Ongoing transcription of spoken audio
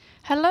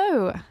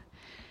Hello.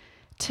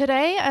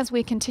 Today, as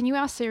we continue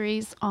our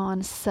series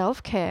on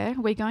self-care,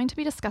 we're going to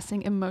be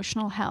discussing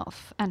emotional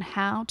health and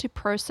how to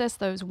process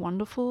those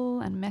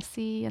wonderful and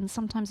messy and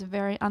sometimes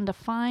very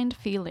undefined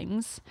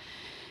feelings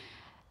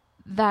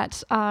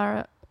that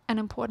are an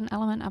important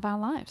element of our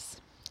lives.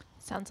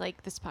 Sounds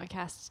like this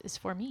podcast is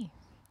for me.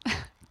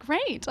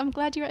 Great. I'm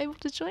glad you were able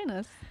to join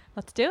us.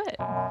 Let's do it.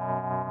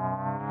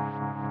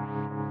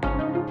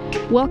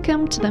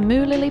 Welcome to the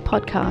Moo Lily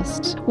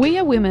podcast. We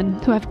are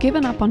women who have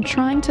given up on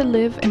trying to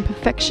live in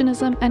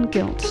perfectionism and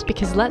guilt.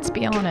 Because let's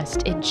be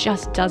honest, it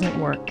just doesn't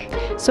work.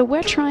 So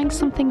we're trying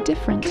something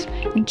different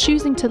and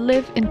choosing to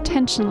live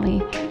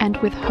intentionally and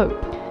with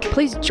hope.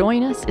 Please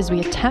join us as we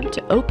attempt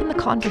to open the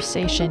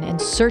conversation and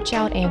search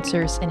out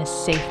answers in a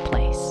safe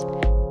place.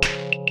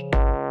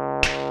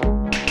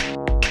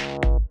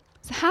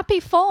 So happy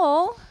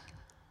fall.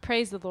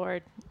 Praise the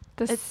Lord.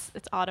 It's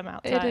autumn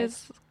outside. It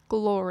is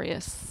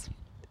glorious.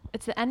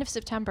 It's the end of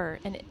September,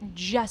 and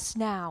just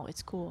now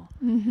it's cool.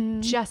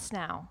 Mm-hmm. Just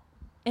now.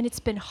 And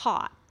it's been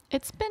hot.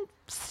 It's been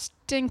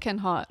stinking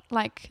hot,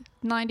 like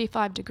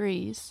 95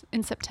 degrees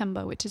in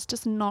September, which is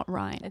just not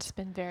right. It's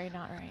been very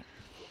not right.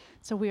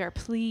 So we are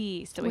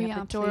pleased that we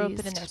have the door pleased.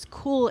 open and there's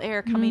cool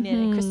air coming in,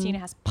 and Christina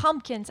has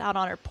pumpkins out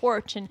on her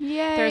porch, and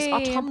there's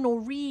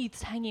autumnal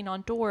wreaths hanging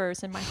on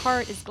doors, and my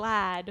heart is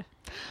glad.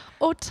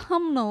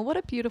 Autumnal, what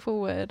a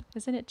beautiful word.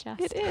 Isn't it just?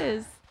 It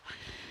is.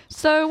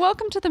 So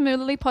welcome to the Moo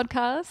Lily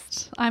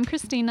podcast. I'm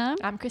Christina.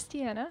 I'm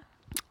Christiana.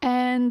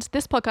 And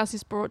this podcast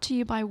is brought to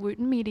you by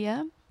Wooten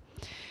Media,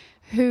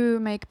 who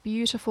make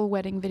beautiful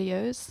wedding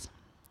videos.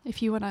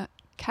 If you want to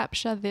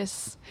capture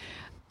this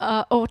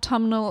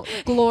autumnal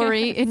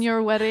glory in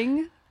your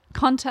wedding,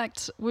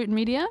 contact Wooten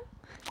Media.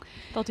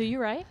 They'll do you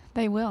right.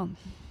 They will.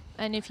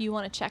 And if you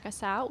want to check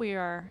us out, we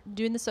are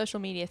doing the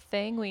social media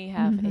thing. We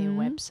have a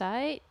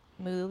website,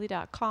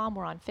 moolily.com.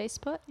 We're on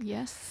Facebook.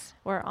 Yes.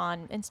 We're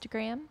on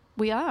Instagram.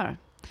 We are.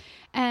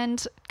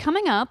 And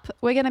coming up,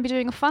 we're going to be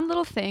doing a fun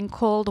little thing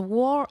called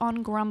War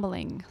on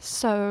Grumbling.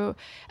 So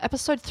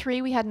episode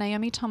 3, we had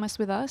Naomi Thomas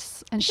with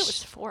us. And I think it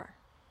was 4.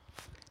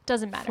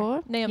 Doesn't matter.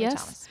 4? Naomi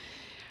Yes. Thomas.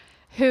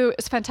 Who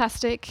is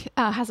fantastic,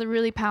 has a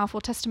really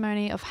powerful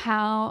testimony of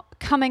how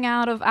coming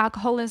out of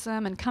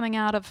alcoholism and coming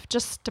out of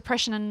just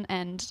depression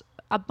and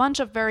a bunch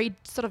of very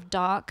sort of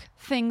dark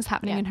things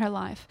happening in her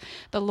life,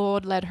 the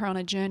Lord led her on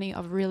a journey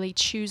of really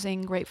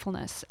choosing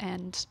gratefulness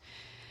and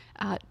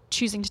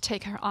choosing to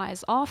take her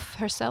eyes off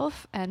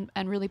herself and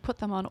really put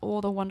them on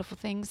all the wonderful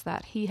things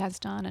that He has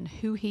done and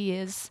who He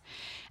is.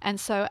 And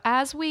so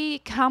as we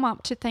come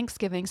up to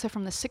Thanksgiving, so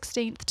from the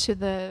 16th to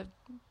the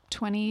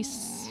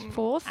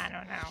 24th, I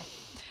don't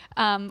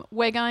know.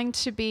 we're going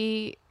to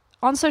be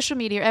on social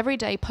media every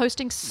day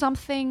posting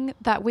something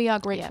that we are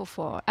grateful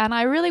for. And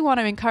I really want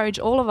to encourage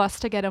all of us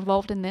to get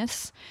involved in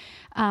this.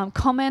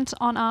 Comment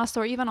on us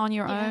or even on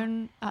your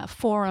own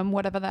forum,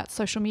 whatever that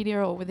social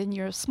media or within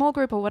your small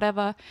group or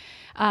whatever,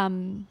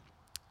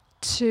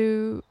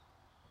 to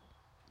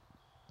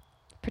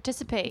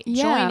participate.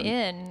 Yeah. Join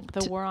in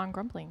the war on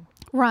grumbling.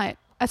 Right.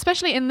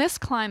 Especially in this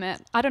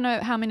climate. I don't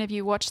know how many of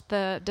you watched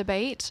the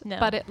debate,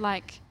 but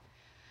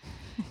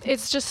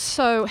it's just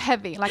so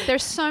heavy. Like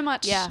there's so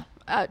much,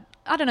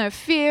 I don't know,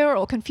 fear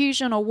or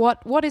confusion or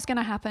what is going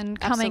to happen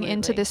coming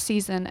into this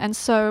season. And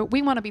so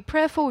we want to be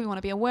prayerful. We want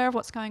to be aware of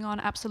what's going on.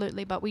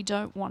 Absolutely. But we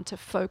don't want to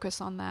focus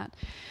on that.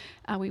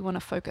 We want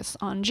to focus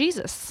on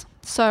Jesus.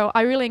 So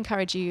I really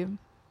encourage you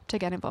to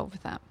get involved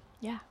with that.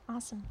 Yeah.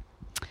 Awesome.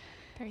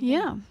 Very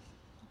Yeah.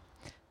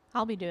 good.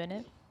 I'll be doing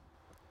it.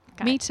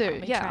 Me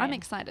too. Yeah. I'm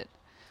excited.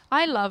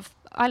 I love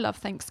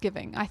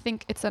Thanksgiving. I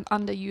think it's an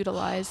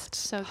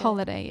underutilized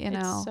holiday in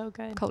our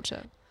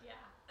culture.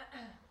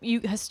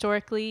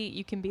 Historically,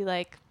 you can be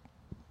like,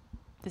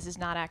 this is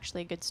not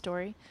actually a good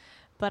story,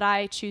 but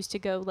I choose to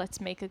go, let's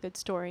make a good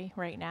story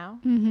right now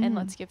and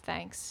let's give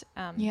thanks.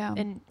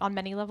 And on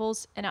many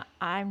levels. And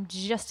I'm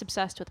just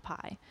obsessed with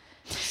pie.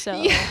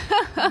 So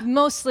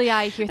mostly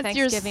I hear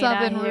Thanksgiving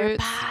and I hear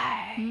pie.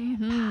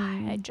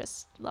 Pie. I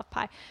just love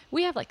pie.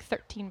 We have like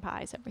 13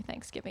 pies every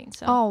Thanksgiving.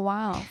 So. Oh,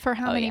 wow. For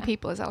how many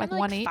people? Is that like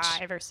one each?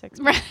 5 or 6.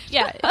 Right.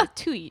 Yeah,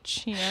 2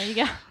 each. You know, you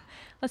got...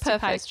 Let's do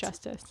pies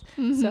justice.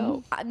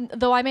 So,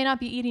 though I may not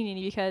be eating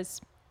any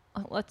because,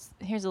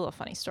 here's a little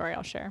funny story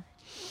I'll share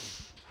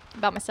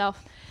about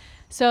myself.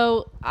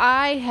 So,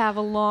 I have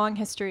a long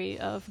history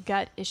of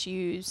gut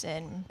issues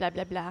and blah,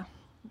 blah, blah,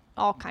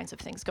 all kinds of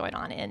things going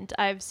on. And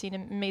I've seen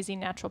an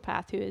amazing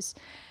naturopath who is,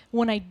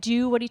 when I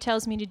do what he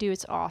tells me to do,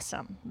 it's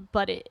awesome.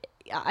 But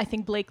I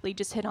think Blakely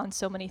just hit on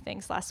so many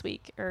things last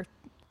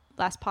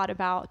pod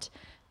about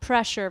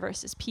pressure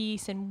versus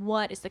peace and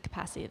what is the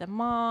capacity of the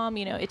mom.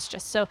 You know, it's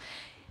just so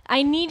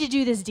I need to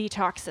do this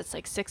detox that's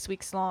like 6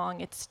 weeks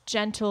long. It's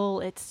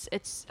gentle.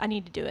 I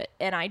need to do it.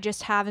 And I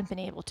just haven't been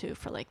able to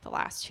for like the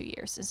last 2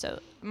 years. And so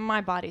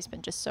my body's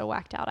been just so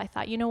whacked out. I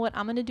thought, you know what?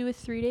 I'm going to do a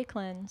 3-day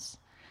cleanse.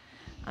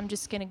 I'm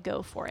just going to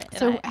go for it.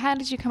 So how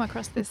did you come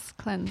across this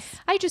cleanse?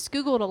 I just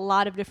Googled a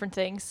lot of different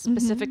things,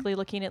 specifically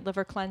looking at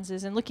liver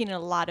cleanses and looking at a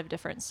lot of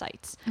different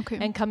sites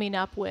and coming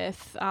up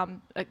with,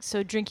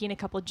 so drinking a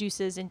couple of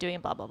juices and doing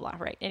blah, blah, blah.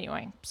 Right.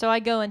 Anyway, so I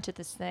go into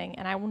this thing,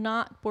 and I will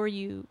not bore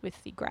you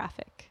with the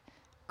graphic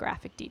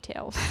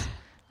details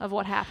of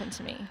what happened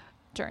to me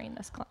during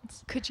this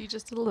cleanse. Could you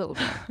just a little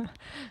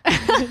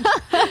bit?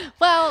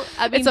 Well,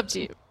 I mean, it's up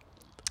to you.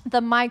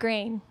 The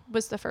migraine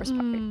was the first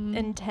part.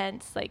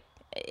 Intense, like,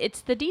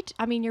 it's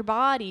your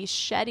body's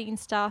shedding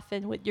stuff,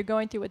 and you're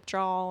going through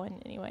withdrawal.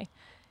 And anyway,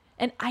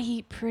 and I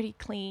eat pretty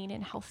clean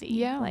and healthy.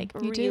 Yeah, like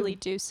really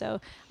do. So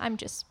I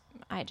just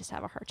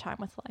have a hard time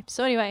with life.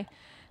 So anyway,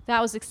 that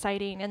was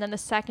exciting. And then the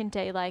second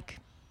day, like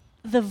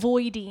the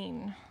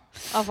voiding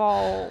of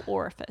all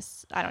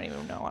orifice. I don't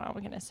even know what I'm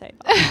going to say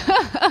about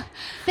that.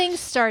 Things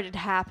started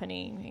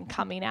happening and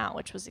coming out,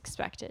 which was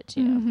expected,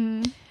 you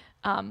know.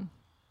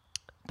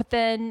 But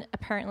then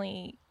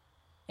apparently,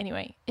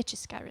 anyway, it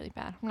just got really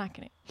bad.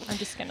 I'm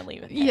just going to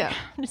leave it there. Yeah.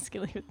 I'm just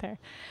going to leave it there.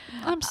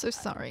 I'm so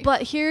sorry.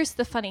 But here's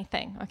the funny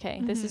thing.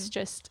 Okay. This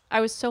is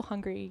I was so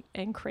hungry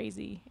and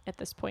crazy at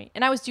this point.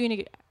 And I was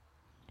I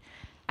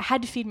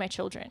had to feed my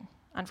children,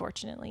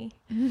 unfortunately.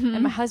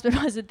 And my husband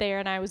wasn't there,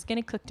 and I was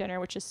going to cook dinner,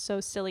 which is so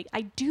silly.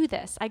 I do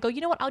this. I go,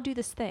 you know what? I'll do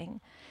this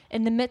thing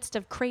in the midst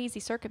of crazy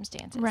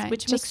circumstances,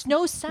 which just makes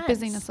no sense.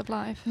 Busyness of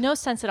life. No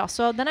sense at all.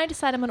 So then I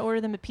decide I'm going to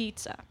order them a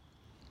pizza.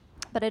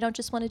 But I don't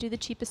just want to do the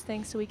cheapest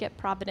thing, so we get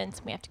Providence,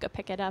 and we have to go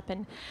pick it up.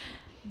 And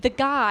the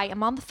guy,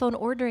 I'm on the phone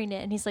ordering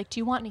it, and he's like, do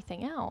you want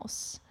anything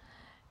else?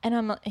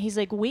 And he's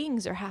like,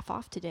 wings are half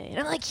off today. And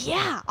I'm like,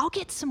 yeah, I'll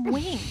get some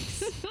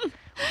wings.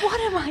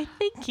 What am I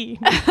thinking?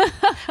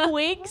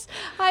 Wings?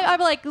 I'm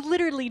like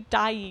literally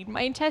dying.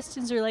 My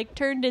intestines are like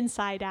turned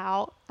inside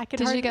out.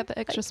 Did you get the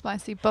extra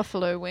spicy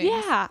buffalo wings?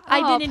 Yeah,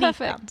 I didn't eat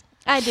them.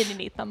 I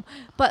didn't eat them.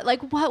 But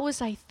like, what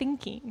was I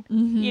thinking?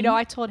 You know,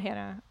 I told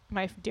Hannah,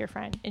 my dear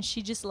friend, and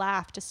she just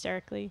laughed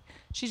hysterically.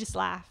 She just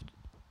laughed.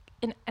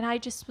 And I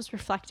just was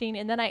reflecting.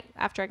 And then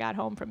after I got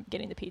home from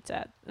getting the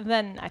pizza,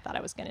 then I thought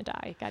I was going to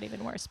die. It got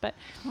even worse. But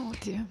oh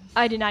dear,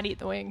 I did not eat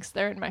the wings.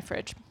 They're in my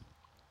fridge.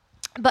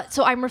 But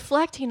so I'm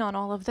reflecting on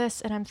all of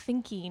this, and I'm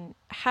thinking,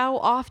 how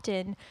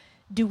often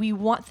do we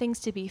want things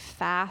to be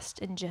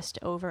fast and just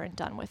over and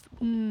done with?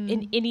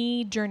 In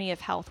any journey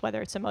of health,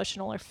 whether it's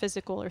emotional or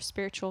physical or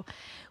spiritual,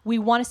 we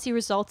want to see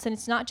results. And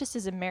it's not just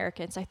as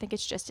Americans. I think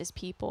it's just as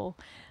people.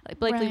 Like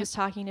Blakely was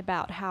talking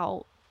about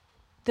how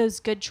those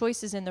good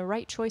choices and the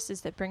right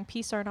choices that bring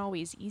peace aren't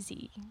always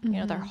easy. You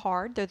know, they're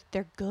hard.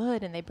 They're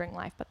good and they bring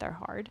life, but they're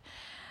hard.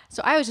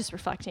 So I was just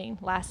reflecting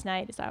last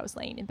night as I was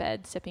laying in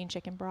bed, sipping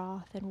chicken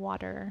broth and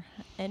water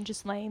and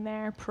just laying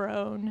there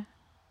prone,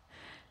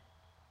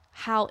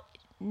 how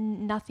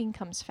nothing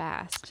comes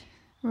fast.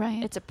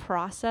 Right. It's a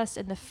process.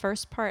 And the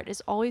first part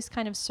is always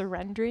kind of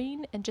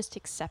surrendering and just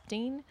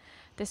accepting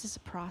this is a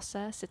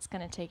process. It's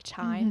going to take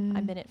time.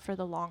 I'm in it for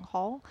the long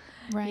haul,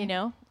 you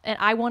know, and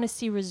I want to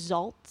see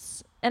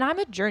results. And I'm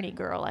a journey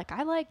girl. Like,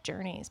 I like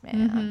journeys,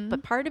 man.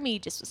 But part of me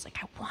just was like,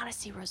 I want to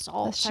see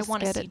results. I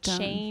want to see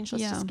change.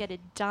 Let's just get it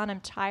done. I'm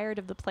tired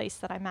of the place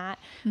that I'm at,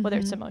 whether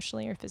it's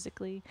emotionally or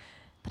physically.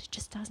 But it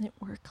just doesn't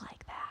work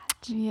like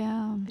that.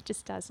 Yeah. It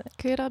just doesn't.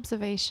 Good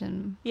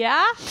observation.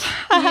 Yeah?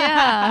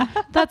 Yeah.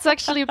 That's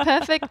actually a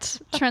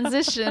perfect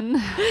transition.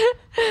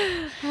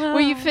 Were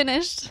you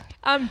finished?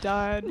 I'm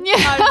done. Yeah.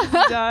 I'm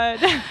just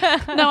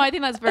done. No, I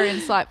think that's very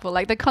insightful.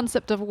 Like, the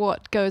concept of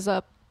what goes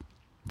up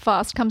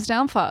fast comes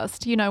down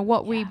fast. You know,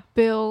 what we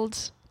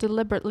build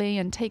deliberately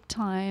and take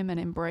time and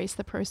embrace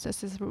the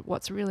process is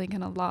what's really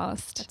going to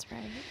last. That's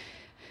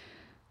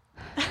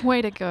right.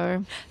 Way to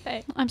go.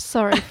 Hey. I'm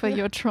sorry for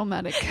your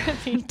traumatic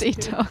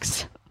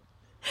detox.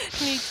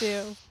 Me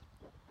too.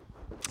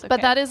 Okay.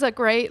 But that is a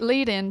great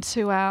lead in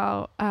to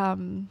our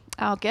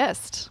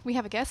guest. We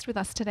have a guest with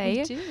us today.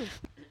 We do.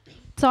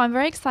 So I'm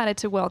very excited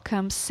to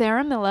welcome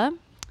Sarah Miller.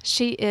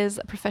 She is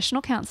a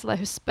professional counselor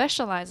who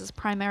specializes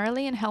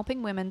primarily in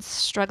helping women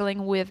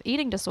struggling with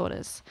eating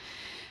disorders.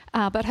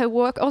 But her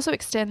work also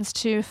extends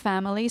to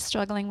families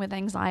struggling with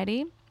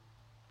anxiety,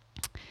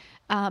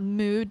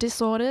 mood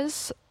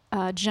disorders,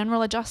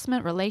 general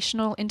adjustment,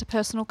 relational,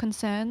 interpersonal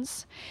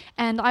concerns.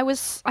 And I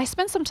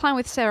spent some time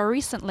with Sarah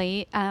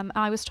recently.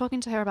 I was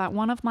talking to her about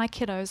one of my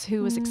kiddos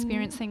who was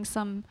experiencing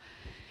some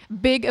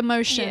big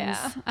emotions.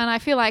 Yeah. And I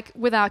feel like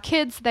with our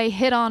kids, they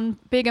hit on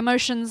big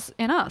emotions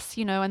in us,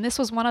 you know, and this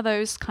was one of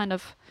those kind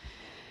of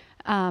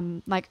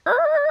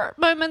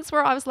moments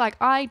where I was like,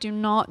 I do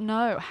not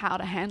know how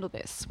to handle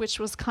this, which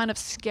was kind of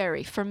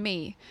scary for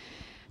me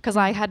because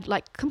I had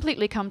like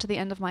completely come to the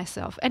end of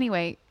myself.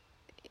 Anyway,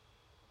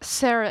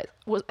 Sarah,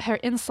 her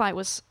insight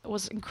was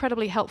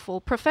incredibly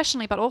helpful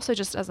professionally, but also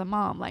just as a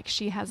mom. Like,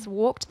 she has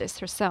walked this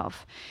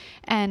herself.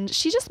 And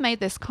she just made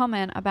this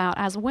comment about,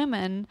 as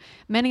women,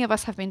 many of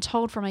us have been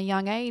told from a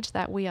young age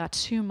that we are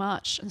too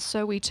much. And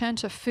so we turn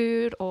to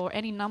food or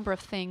any number of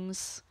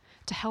things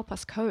to help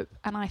us cope.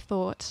 And I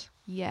thought,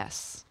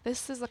 yes,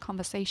 this is a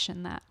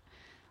conversation that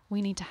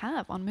we need to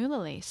have on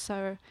Moolally.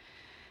 So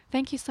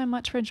thank you so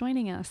much for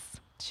joining us.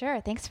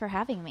 Sure. Thanks for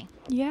having me.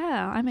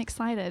 Yeah, I'm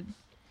excited.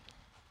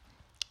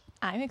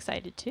 I'm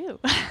excited too.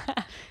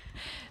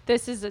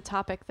 This is a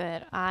topic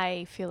that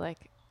I feel like,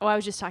 I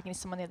was just talking to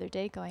someone the other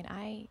day going,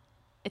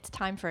 it's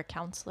time for a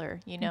counselor,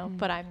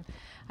 but I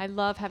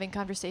love having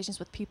conversations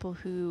with people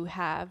who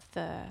have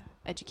the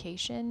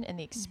education and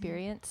the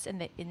experience and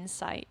the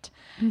insight.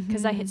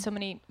 Because I hit so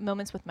many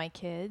moments with my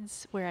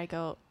kids where I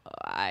go,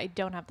 I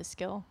don't have the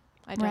skill.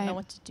 I don't know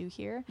what to do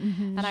here.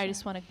 And I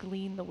just want to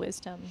glean the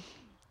wisdom,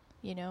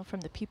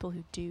 from the people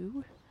who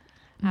do.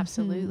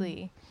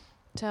 Absolutely.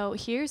 So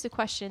here's a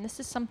question. This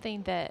is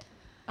something that,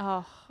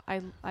 I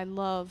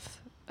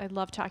love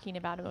talking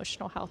about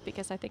emotional health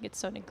because I think it's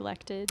so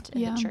neglected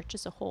in the church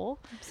as a whole.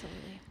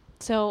 Absolutely.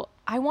 So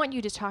I want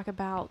you to talk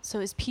about,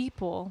 as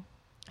people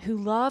who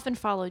love and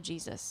follow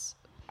Jesus,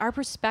 our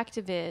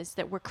perspective is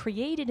that we're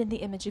created in the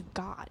image of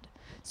God.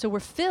 So we're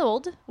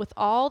filled with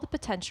all the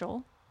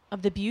potential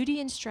of the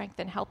beauty and strength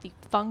and healthy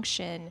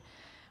function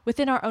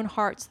within our own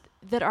hearts,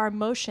 that our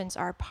emotions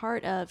are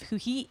part of who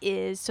he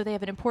is, so they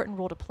have an important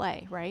role to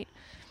play, right?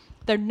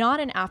 They're not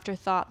an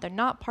afterthought. They're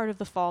not part of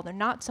the fall. They're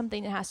not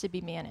something that has to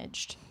be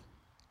managed.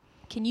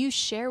 Can you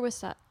share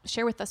with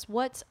us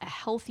what's a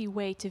healthy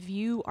way to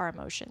view our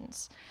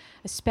emotions,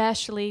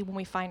 especially when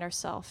we find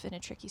ourselves in a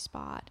tricky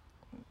spot,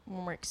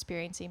 when we're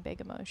experiencing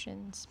big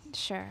emotions?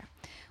 Sure.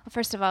 Well,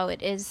 first of all,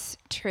 it is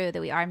true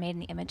that we are made in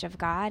the image of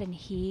God, and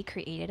he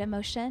created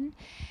emotion,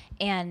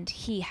 and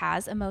he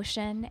has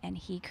emotion, and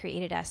he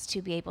created us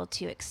to be able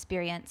to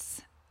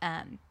experience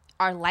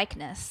our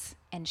likeness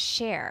and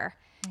share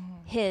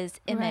his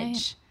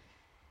image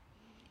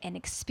and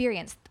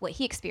experience what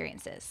he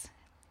experiences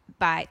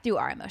through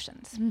our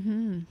emotions.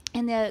 And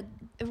the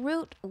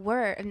root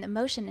word, and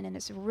emotion in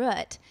its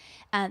root,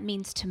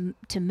 means to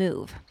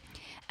move.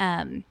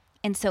 And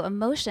so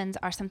emotions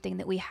are something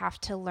that we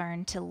have to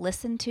learn to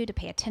listen to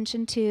pay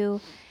attention to,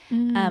 they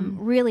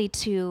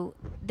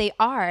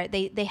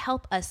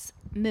help us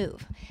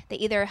move. They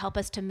either help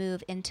us to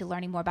move into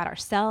learning more about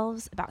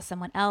ourselves, about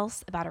someone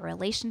else, about a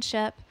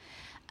relationship.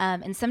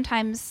 And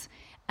sometimes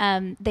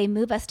they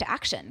move us to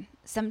action.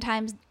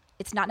 Sometimes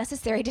it's not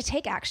necessary to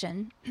take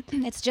action.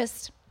 It's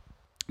just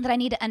that I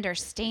need to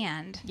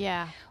understand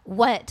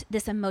what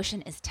this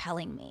emotion is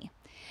telling me.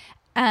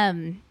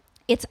 Emotions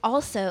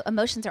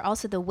are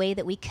also the way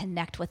that we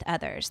connect with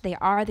others. They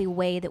are the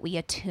way that we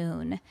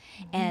attune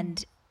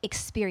and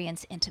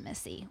experience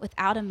intimacy.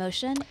 Without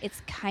emotion,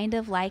 it's kind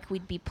of like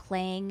we'd be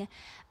playing,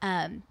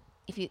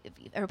 if you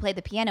ever played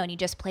the piano and you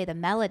just play the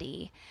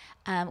melody,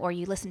 or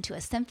you listen to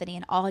a symphony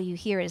and all you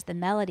hear is the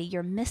melody,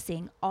 you're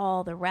missing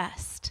all the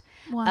rest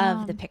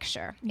of the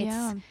picture.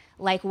 It's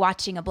like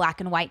watching a black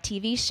and white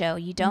TV show.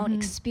 You don't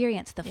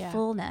experience the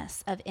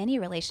fullness of any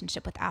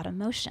relationship without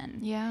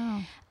emotion.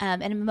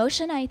 And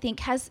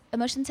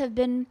emotions have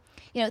been,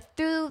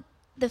 through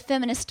the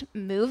feminist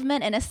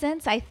movement, in a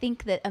sense, I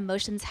think that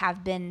emotions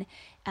have been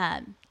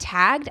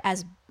tagged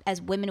as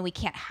women. We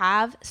can't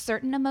have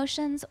certain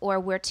emotions, or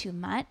we're too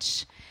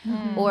much,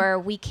 or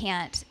we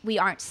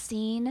aren't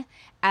seen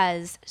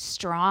as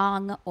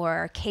strong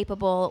or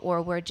capable,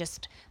 or we're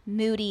just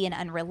moody and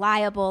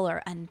unreliable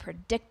or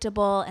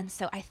unpredictable. And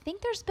so I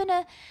think there's been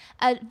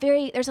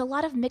there's a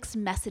lot of mixed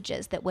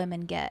messages that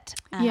women get,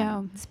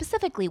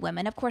 specifically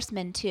women, of course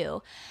men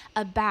too,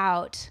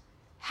 about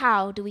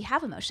how do we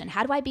have emotion?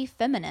 How do I be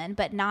feminine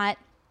but not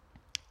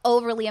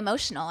overly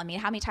emotional? I mean,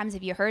 how many times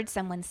have you heard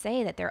someone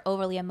say that they're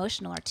overly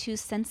emotional or too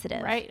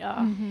sensitive? Right.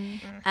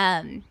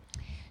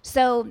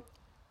 So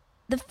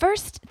the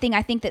first thing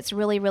I think that's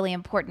really, really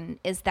important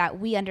is that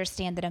we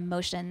understand that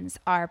emotions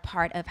are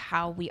part of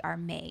how we are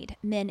made,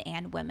 men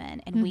and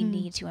women, and we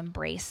need to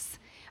embrace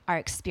our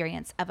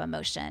experience of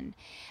emotion.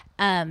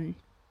 And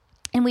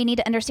we need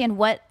to understand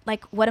what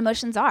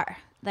emotions are.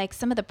 Like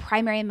some of the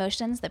primary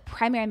emotions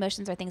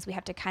are things we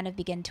have to kind of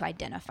begin to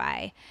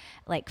identify,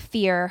 like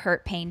fear,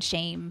 hurt, pain,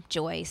 shame,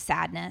 joy,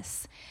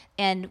 sadness.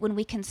 And when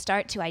we can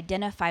start to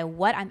identify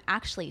what I'm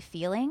actually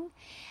feeling,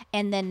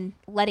 and then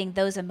letting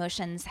those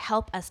emotions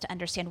help us to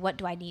understand, what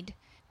do I need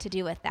to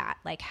do with that?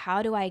 Like,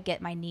 how do I get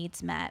my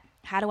needs met?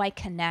 How do I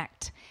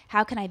connect?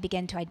 How can I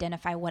begin to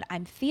identify what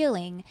I'm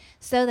feeling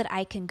so that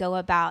I can go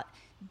about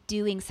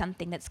doing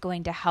something that's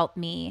going to help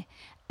me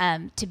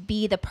to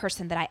be the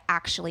person that I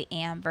actually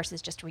am,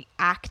 versus just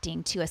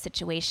reacting to a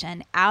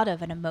situation out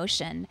of an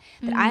emotion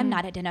that I'm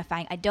not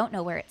identifying. I don't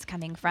know where it's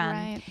coming from.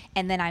 Right.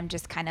 And then I'm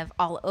just kind of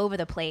all over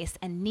the place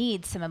and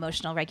need some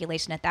emotional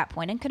regulation at that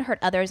point, and can hurt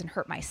others and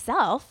hurt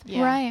myself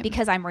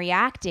because I'm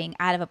reacting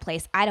out of a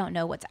place I don't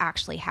know what's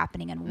actually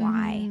happening and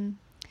why.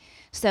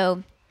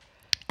 So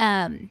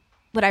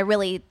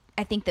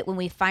I think that when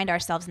we find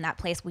ourselves in that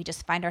place, we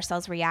just find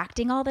ourselves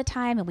reacting all the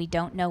time and we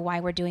don't know why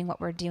we're doing what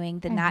we're doing,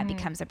 then that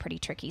becomes a pretty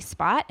tricky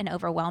spot and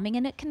overwhelming,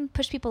 and it can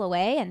push people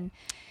away, and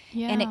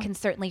it can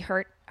certainly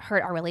hurt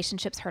our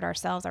relationships, hurt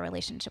ourselves, our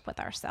relationship with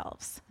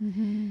ourselves.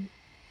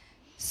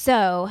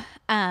 So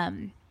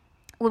when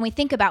we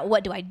think about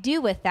what do I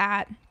do with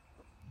that,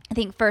 I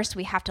think first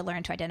we have to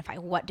learn to identify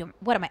what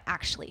am I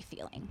actually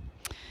feeling.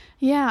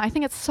 Yeah, I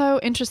think it's so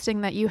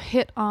interesting that you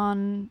hit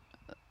on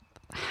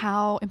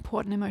how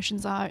important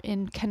emotions are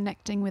in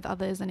connecting with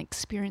others and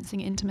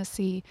experiencing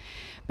intimacy,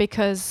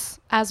 because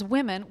as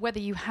women, whether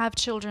you have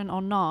children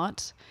or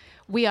not,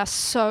 we are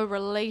so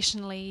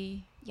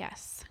relationally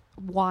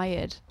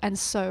wired, and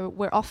so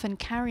we're often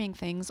carrying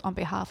things on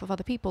behalf of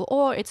other people,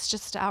 or it's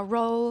just our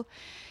role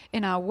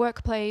in our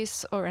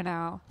workplace or in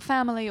our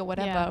family or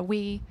whatever.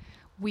 We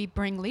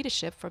bring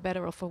leadership, for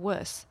better or for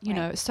worse, you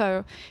know.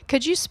 So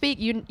could you speak,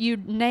 you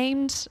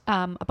named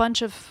a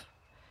bunch of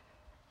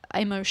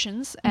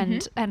emotions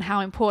and how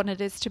important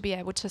it is to be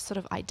able to sort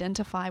of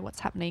identify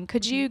what's happening.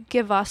 Could you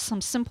give us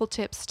some simple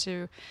tips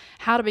to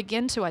how to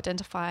begin to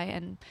identify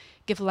and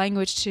give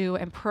language to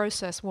and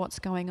process what's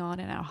going on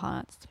in our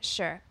hearts?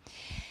 Sure.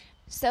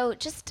 So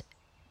just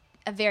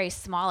a very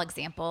small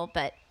example,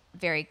 but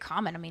very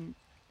common. I mean,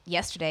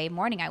 yesterday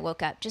morning I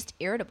woke up just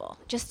irritable,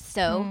 just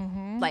so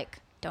like,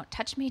 don't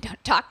touch me,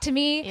 don't talk to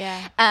me.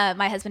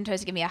 My husband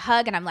tries to give me a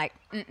hug and I'm like,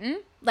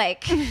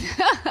 like,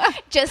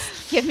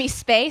 just give me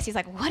space. He's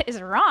like, what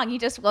is wrong? You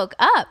just woke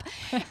up.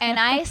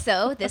 And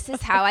so this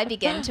is how I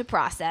begin to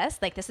process.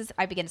 Like,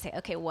 I begin to say,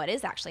 okay, what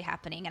is actually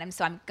happening? And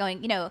I'm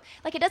going, you know,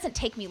 like, it doesn't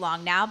take me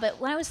long now, but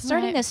when I was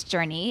starting this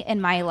journey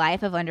in my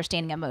life of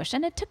understanding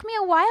emotion, it took me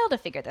a while to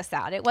figure this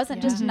out. It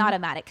wasn't just an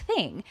automatic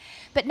thing,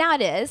 but now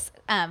it is,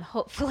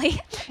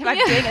 hopefully, if I'm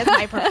doing it as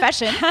my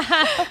profession.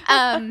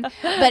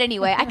 But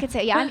anyway, I could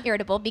say, I'm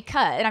irritable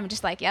because, and I'm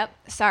just like, yep,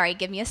 sorry,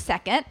 give me a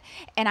second.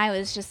 And I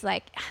was just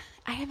like,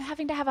 I am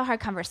having to have a hard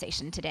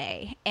conversation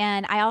today.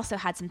 And I also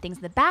had some things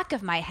in the back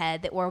of my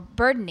head that were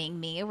burdening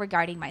me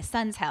regarding my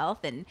son's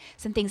health and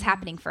some things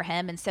happening for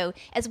him. And so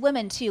as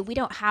women too, we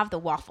don't have the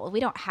waffle. We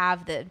don't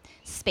have the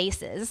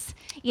spaces,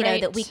 you know,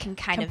 that we can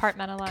kind of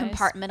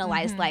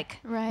compartmentalize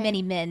like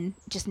many men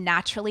just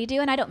naturally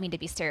do. And I don't mean to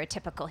be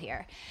stereotypical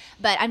here,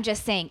 but I'm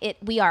just saying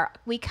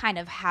we kind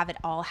of have it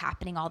all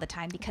happening all the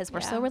time because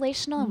we're so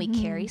relational and we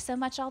carry so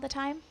much all the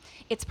time.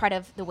 It's part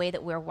of the way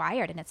that we're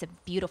wired, and it's a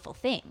beautiful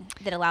thing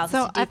that allows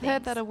us to do I've things.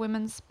 heard that a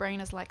woman's brain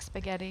is like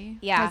spaghetti.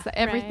 Yeah. Because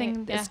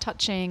everything is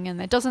touching,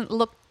 and it doesn't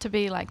look to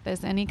be like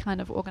there's any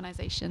kind of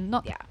organization.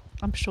 Not,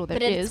 I'm sure there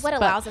is. But it's what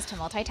allows us to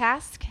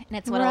multitask, and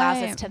it's what allows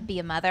us to be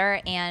a mother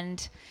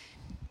and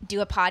do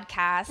a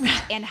podcast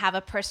and have a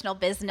personal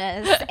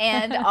business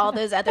and all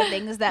those other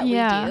things that we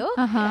do,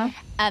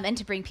 and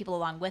to bring people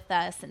along with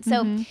us. And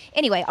so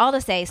anyway, all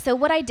to say, so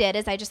what I did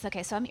is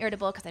so I'm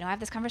irritable because I know I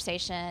have this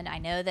conversation. I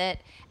know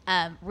that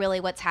really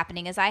what's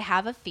happening is I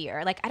have a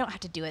fear. Like, I don't have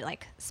to do it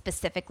like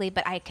specifically,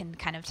 but I can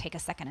kind of take a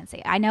second and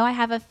say, I know I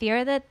have a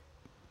fear that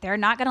they're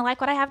not going to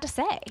like what I have to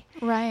say.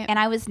 Right. And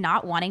I was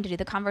not wanting to do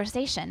the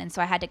conversation. And so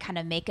I had to kind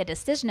of make a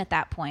decision at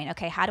that point.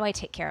 Okay, how do I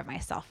take care of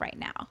myself right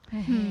now?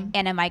 And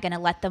am I going to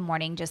let the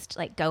morning just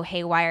like go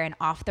haywire and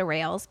off the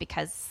rails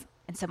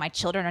and so my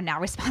children are now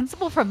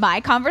responsible for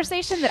my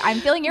conversation that I'm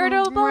feeling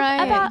irritable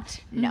about?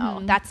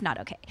 No, that's not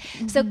okay.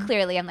 So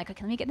clearly I'm like,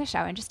 okay, let me get in the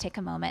shower and just take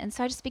a moment. And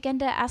so I just began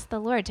to ask the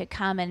Lord to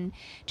come and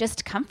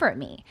just comfort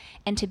me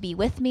and to be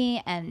with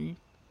me and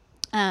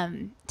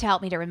to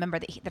help me to remember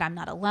that I'm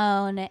not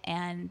alone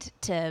and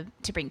to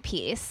bring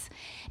peace.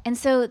 And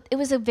so it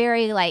was a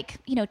very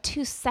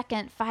 2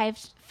 second,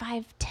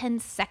 10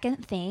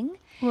 second thing.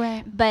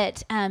 Right.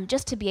 But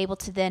just to be able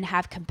to then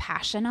have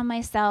compassion on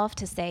myself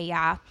to say,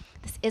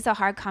 this is a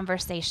hard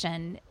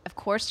conversation. Of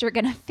course, you're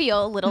going to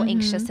feel a little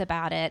anxious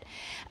about it.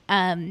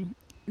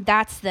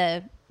 That's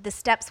the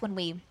steps when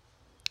we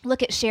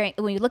look at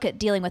when you look at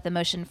dealing with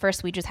emotion.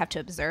 First, we just have to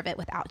observe it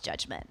without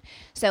judgment.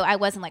 So I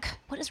wasn't like,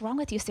 what is wrong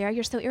with you, Sarah?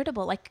 You're so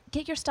irritable. Like,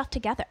 get your stuff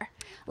together.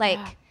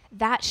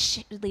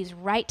 That leads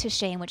right to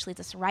shame, which leads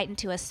us right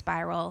into a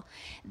spiral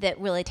that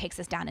really takes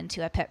us down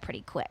into a pit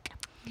pretty quick.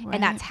 Right.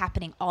 And that's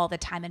happening all the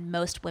time in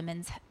most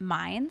women's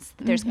minds.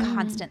 There's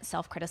constant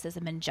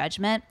self-criticism and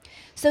judgment.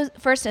 So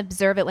first,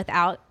 observe it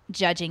without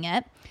judging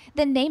it.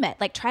 Then name it.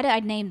 Like, try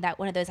to name that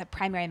one of those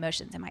primary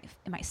emotions. Am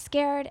I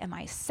scared? Am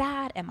I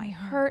sad? Am I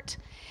hurt?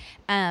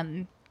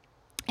 Am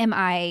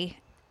I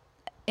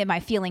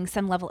feeling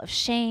some level of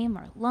shame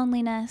or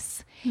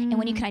loneliness? And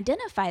when you can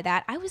identify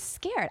that, I was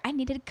scared. I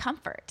needed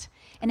comfort.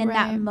 And in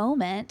that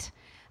moment,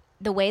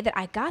 the way that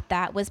I got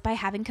that was by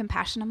having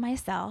compassion on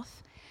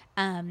myself,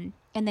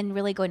 and then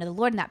really going to the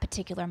Lord in that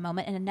particular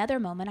moment. In another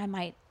moment, I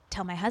might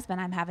tell my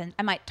husband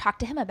I might talk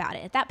to him about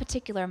it. At that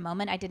particular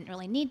moment, I didn't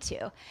really need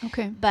to.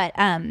 Okay. But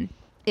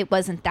it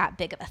wasn't that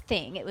big of a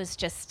thing. It was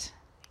just,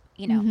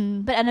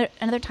 but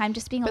another time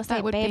just being able to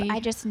say, babe, I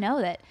just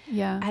know that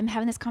I'm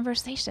having this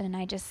conversation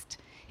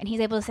and he's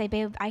able to say,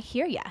 babe, I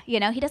hear you. He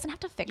doesn't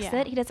have to fix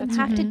it. He doesn't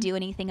have to do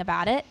anything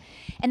about it.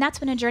 And that's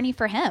been a journey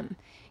for him,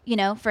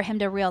 for him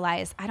to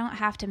realize I don't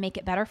have to make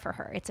it better for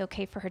her. It's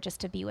okay for her just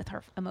to be with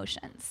her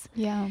emotions.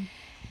 Yeah.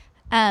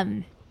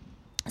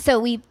 So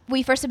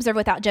we first observe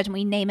without judgment,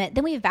 we name it,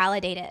 then we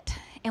validate it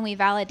and we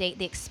validate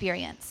the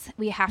experience.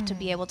 We have to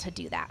be able to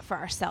do that for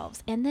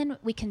ourselves. And then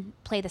we can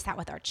play this out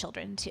with our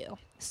children too.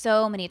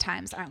 So many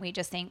times, aren't we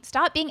just saying,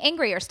 stop being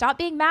angry or stop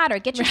being mad or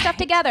get your stuff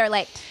together.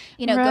 Like,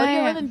 go to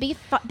your room and be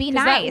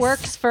nice. That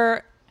works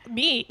for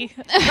Me.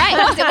 Right,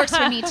 because it works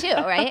for me too,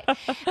 right?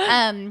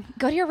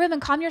 Go to your room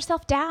and calm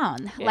yourself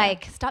down. Yeah.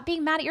 Like, stop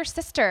being mad at your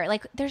sister.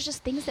 Like, there's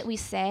just things that we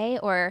say,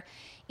 or,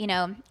 you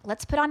know,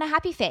 let's put on a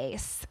happy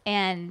face.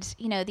 And,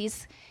 you know,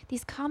 these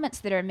comments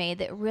that are made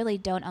that really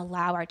don't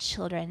allow our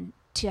children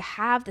to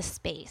have the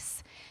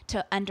space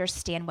to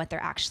understand what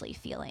they're actually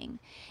feeling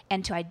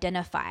and to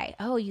identify,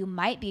 oh, you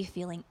might be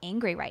feeling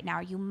angry right now,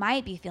 or you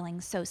might be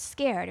feeling so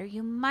scared, or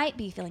you might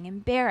be feeling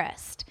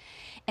embarrassed.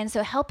 And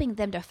so helping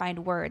them to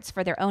find words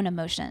for their own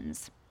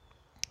emotions,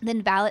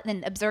 then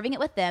observing it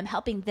with them,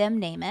 helping them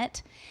name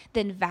it,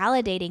 then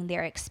validating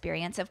their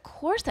experience. Of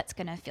course, that's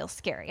going to feel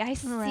scary. I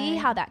see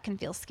how that can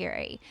feel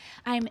scary.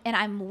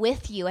 I'm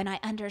with you, and I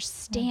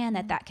understand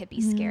that could be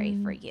scary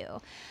for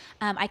you.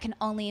 I can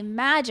only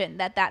imagine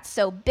that that's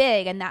so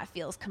big and that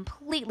feels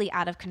completely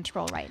out of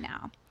control right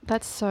now.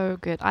 That's so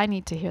good. I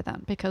need to hear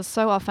that, because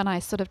so often I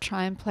sort of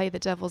try and play the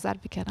devil's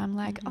advocate. I'm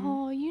like,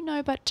 oh, you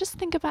know, but just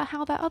think about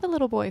how that other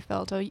little boy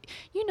felt, or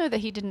you know that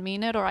he didn't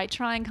mean it, or I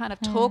try and kind of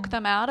talk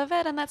them out of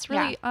it, and that's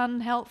really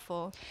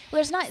unhelpful.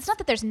 Well, it's not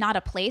that there's not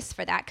a place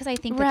for that, because I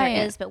think that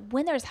there is, but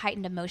when there's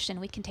heightened emotion,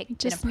 we can take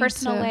it in a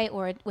personal way,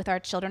 or with our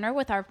children, or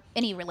with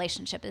any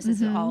relationship. This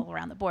is all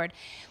around the board.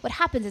 What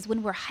happens is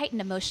when we're heightened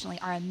emotionally,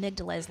 our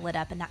amygdala is lit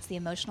up, and that's the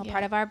emotional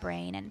part of our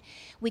brain, and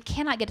we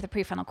cannot get to the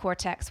prefrontal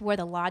cortex where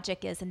the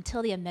logic is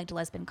until the amygdala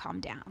has been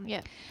calmed down.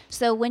 Yeah.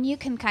 So when you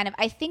can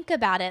I think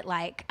about it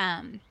like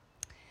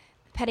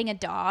petting a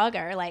dog,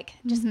 or like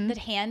just the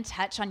hand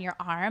touch on your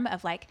arm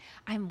of like,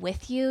 I'm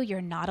with you,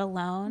 you're not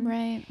alone.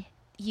 Right.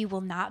 You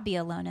will not be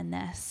alone in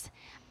this.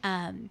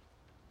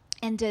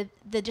 And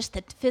just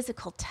the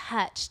physical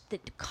touch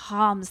that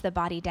calms the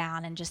body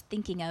down, and just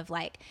thinking of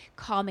like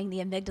calming the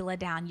amygdala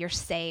down, you're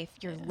safe,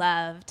 you're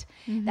loved.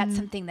 That's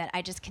something that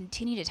I just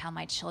continue to tell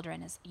my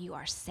children is, you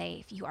are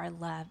safe, you are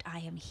loved, I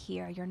am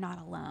here, you're not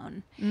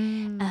alone.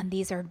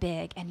 These are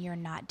big, and you're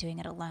not doing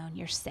it alone,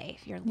 you're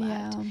safe, you're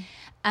loved.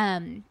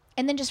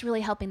 And then just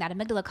really helping that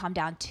amygdala calm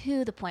down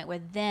to the point where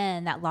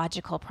then that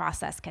logical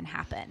process can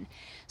happen.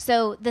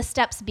 So the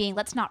steps being,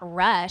 let's not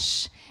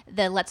rush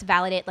let's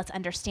validate, let's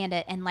understand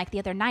it. And like the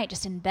other night,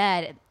 just in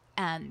bed,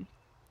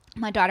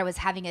 my daughter was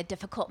having a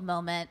difficult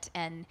moment,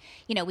 and,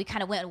 you know, we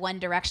kind of went in one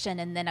direction,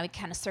 and then I would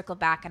kind of circle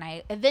back, and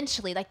I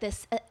eventually, like,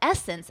 this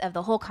essence of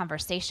the whole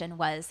conversation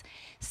was,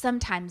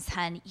 sometimes,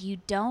 hun,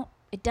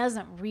 it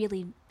doesn't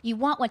really, you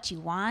want what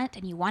you want,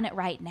 and you want it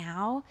right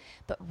now,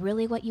 but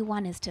really what you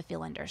want is to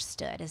feel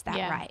understood. Is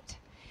that right?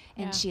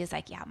 And she is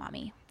like, yeah,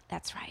 Mommy,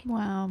 that's right.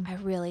 Wow. I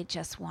really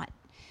just want,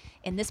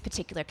 in this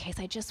particular case,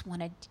 I just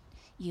wanted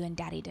you and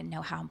Daddy to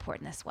know how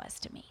important this was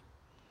to me.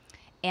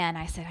 And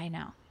I said, I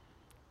know.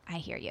 I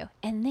hear you.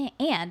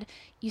 And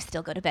you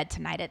still go to bed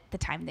tonight at the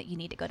time that you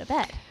need to go to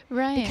bed.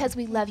 Right. Because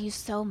we love you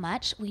so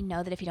much. We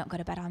know that if you don't go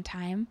to bed on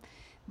time,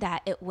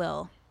 that it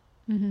will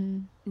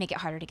make it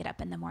harder to get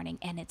up in the morning.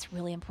 And it's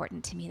really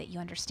important to me that you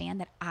understand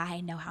that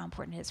I know how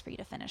important it is for you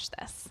to finish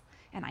this.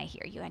 And I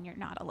hear you, and you're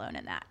not alone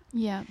in that.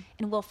 Yeah.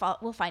 And we'll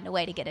find a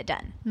way to get it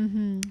done.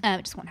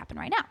 It just won't happen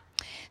right now.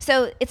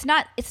 So it's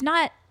not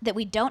that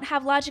we don't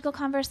have logical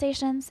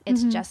conversations.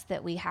 It's just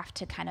that we have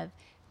to kind of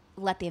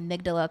let the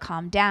amygdala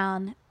calm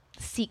down,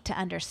 seek to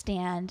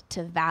understand,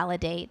 to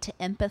validate, to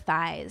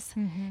empathize,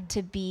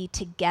 to be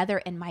together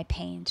in my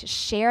pain, to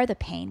share the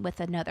pain with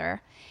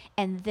another,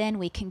 and then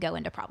we can go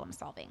into problem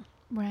solving.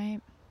 Right.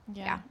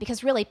 Yeah.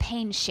 Because really,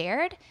 pain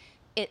shared,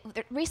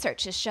 the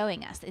research is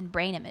showing us in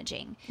brain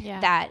imaging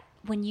that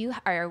when you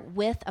are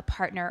with a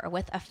partner or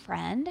with a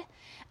friend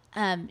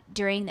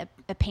during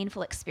a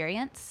painful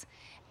experience,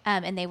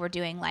 and they were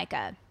doing like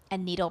a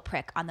needle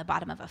prick on the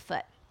bottom of a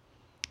foot,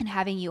 and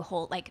having you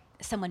hold, like,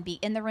 someone be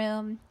in the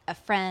room, a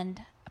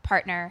friend, a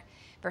partner,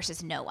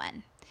 versus no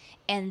one.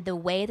 And the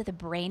way that the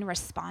brain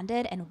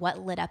responded and what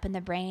lit up in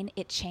the brain,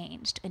 it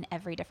changed in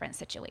every different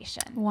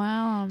situation.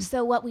 Wow.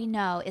 So what we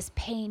know is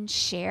pain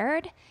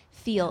shared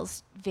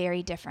feels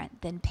very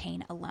different than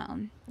pain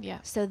alone. Yeah.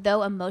 So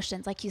though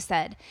emotions, like you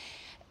said,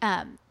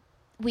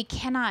 we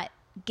cannot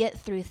get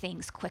through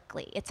things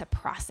quickly. It's a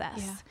process.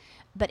 Yeah.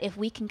 But if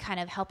we can kind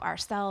of help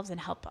ourselves and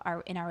help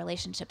in our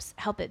relationships,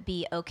 help it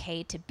be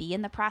okay to be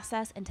in the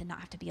process and to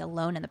not have to be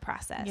alone in the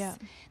process,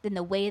 then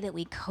the way that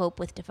we cope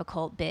with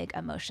difficult, big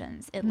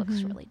emotions, it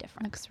looks really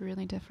different. Looks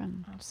really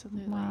different.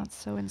 Absolutely. Wow, it's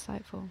so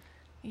insightful.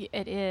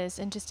 It is.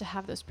 And just to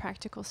have those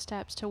practical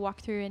steps to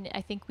walk through. And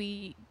I think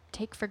we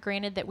take for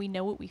granted that we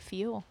know what we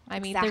feel. I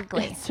mean,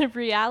 it's a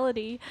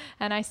reality.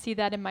 And I see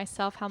that in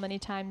myself, how many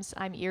times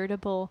I'm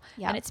irritable.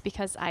 Yep. And it's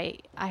because I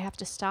have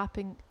to stop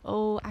and,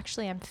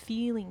 actually, I'm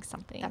feeling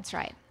something. That's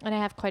right. And I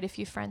have quite a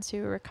few friends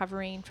who are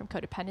recovering from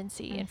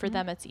codependency. And for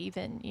them, it's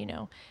even,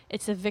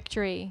 it's a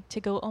victory to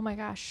go, oh my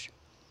gosh,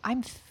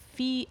 I'm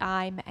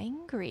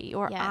angry,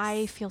 or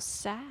I feel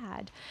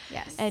sad.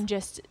 Yes. And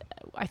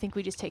I think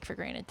we just take for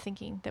granted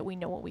thinking that we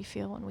know what we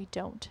feel, and we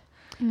don't.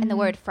 And the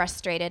word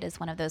frustrated is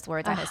one of those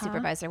words. I had a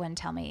supervisor one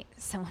time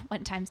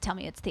tell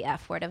me it's the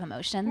F word of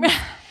emotions.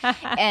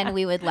 And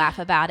we would laugh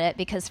about it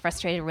because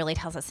frustrated really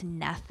tells us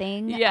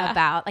nothing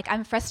about, like,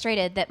 I'm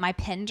frustrated that my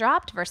pen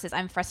dropped versus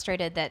I'm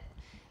frustrated that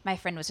my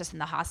friend was just in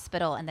the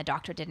hospital and the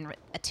doctor didn't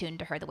attune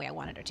to her the way I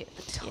wanted her to.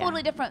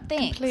 Totally different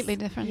things. Completely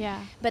different.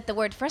 Yeah. But the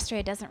word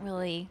frustrated doesn't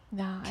really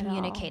No,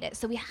 communicate it.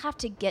 So we have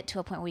to get to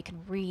a point where we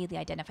can really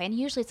identify. And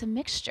usually it's a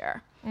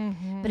mixture.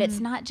 Mm-hmm. But it's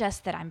not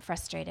just that I'm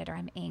frustrated or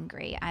I'm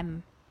angry.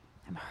 I'm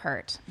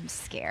hurt. I'm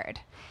scared.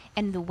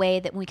 And the way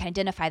that we can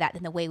identify that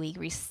and the way we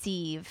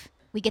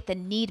get the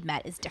need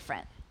met is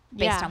different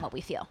based on what we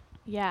feel.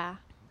 Yeah.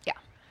 Yeah.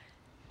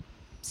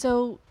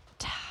 So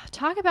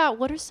talk about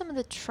what are some of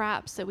the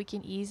traps that we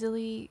can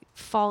easily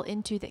fall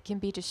into that can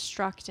be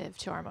destructive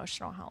to our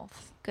emotional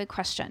health? Good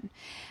question.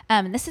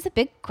 This is a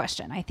big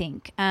question, I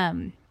think.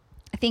 I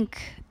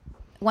think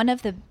one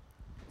of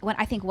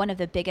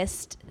the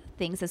biggest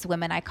things as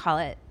women, I call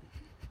it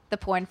the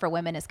porn for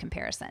women, is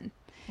comparison.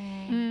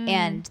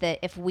 And that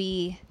if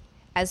we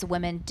as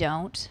women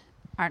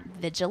aren't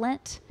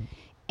vigilant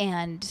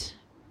and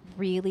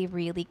really,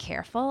 really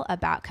careful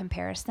about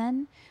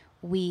comparison,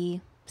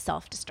 we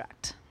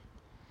self-destruct.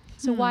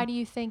 So why do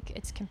you think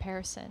it's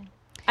comparison?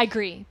 I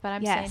agree, but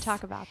I'm saying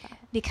talk about that.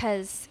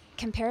 Because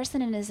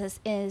comparison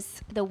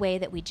is the way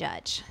that we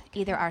judge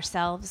either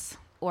ourselves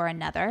or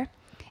another,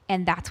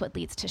 and that's what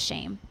leads to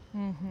shame.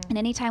 Mm-hmm. And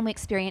anytime we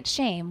experience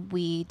shame,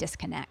 we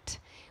disconnect.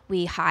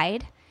 We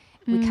hide,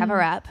 we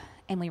cover up,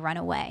 and we run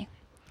away.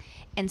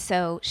 And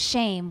so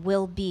shame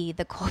will be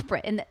the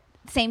culprit. And the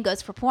same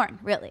goes for porn,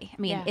 really.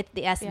 I mean, it's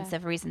the essence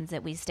of reasons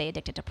that we stay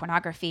addicted to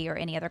pornography or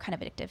any other kind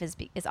of addictive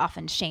is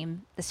often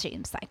shame, the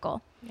shame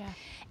cycle. Yeah.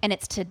 And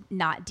it's to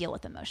not deal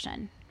with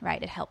emotion,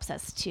 right? It helps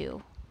us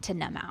to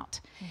numb out.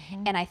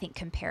 Mm-hmm. And I think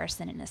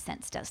comparison, in a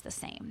sense, does the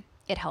same.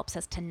 It helps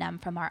us to numb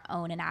from our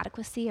own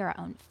inadequacy, our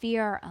own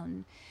fear, our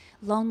own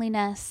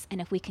loneliness. And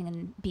if we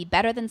can be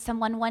better than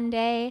someone one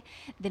day,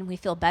 then we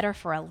feel better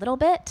for a little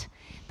bit.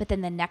 But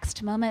then the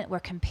next moment we're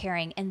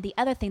comparing. And the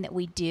other thing that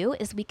we do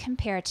is we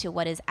compare to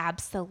what is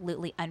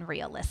absolutely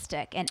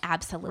unrealistic and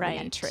absolutely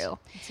untrue.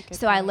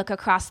 So point. I look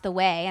across the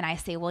way and I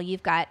say, well,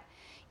 you've got,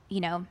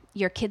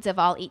 your kids have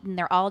all eaten,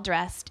 they're all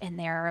dressed, and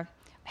their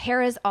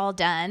hair is all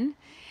done.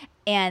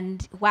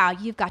 And wow,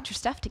 you've got your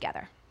stuff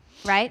together.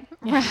 Right?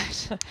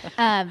 Right.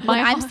 When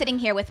I'm sitting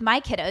here with my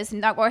kiddos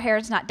and our hair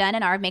is not done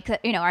and our makeup,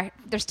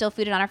 there's still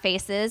food on our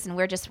faces and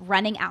we're just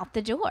running out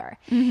the door.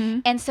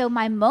 Mm-hmm. And so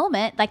my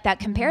moment, like that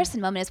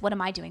comparison moment, is what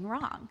am I doing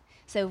wrong?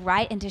 So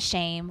right into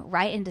shame,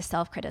 right into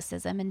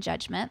self-criticism and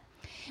judgment.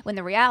 When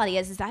the reality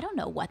is I don't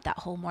know what that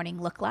whole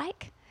morning looked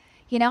like.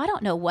 I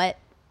don't know what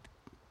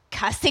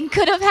cussing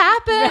could have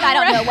happened. I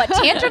don't know what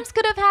tantrums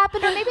could have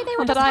happened, or maybe they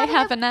were. But I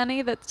have a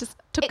nanny that just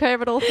took care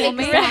of it all for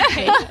me.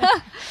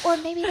 Or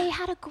maybe they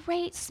had a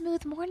great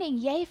smooth morning.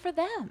 Yay for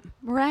them.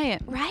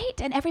 Right. Right,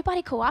 and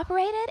everybody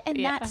cooperated,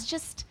 and that's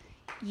just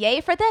yay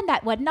for them.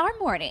 That wasn't our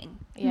morning.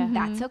 Yeah,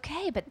 that's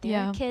okay. But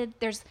their kid,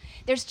 there's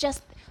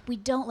just. We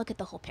don't look at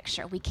the whole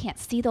picture. We can't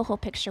see the whole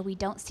picture. We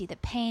don't see the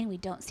pain. We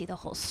don't see the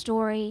whole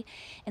story.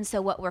 And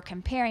so what we're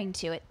comparing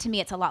to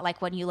me, it's a lot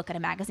like when you look at a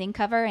magazine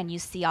cover and you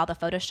see all the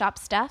Photoshop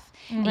stuff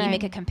and you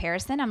make a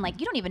comparison. I'm like,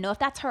 you don't even know if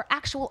that's her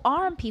actual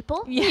arm,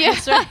 people. Yeah,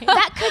 that's right.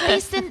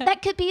 That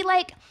could be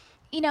like,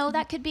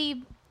 that could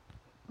be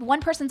one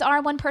person's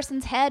arm, one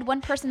person's head, one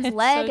person's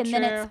leg, and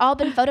then it's all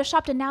been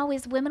photoshopped. And now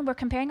as women, we're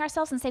comparing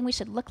ourselves and saying we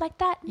should look like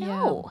that.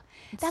 No,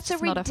 that's a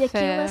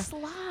ridiculous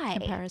lie.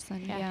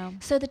 Comparison, yeah.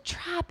 So the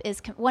trap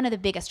is one of the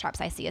biggest traps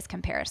I see is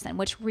comparison,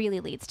 which really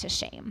leads to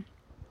shame.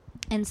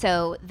 And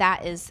so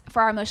that is,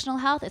 for our emotional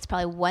health, it's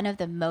probably one of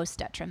the most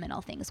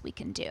detrimental things we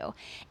can do.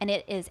 And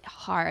it is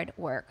hard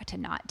work to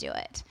not do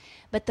it.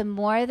 But the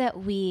more that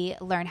we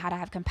learn how to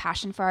have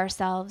compassion for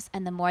ourselves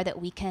and the more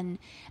that we can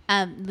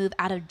move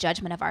out of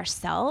judgment of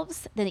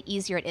ourselves, then the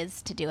easier it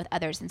is to do with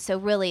others. And so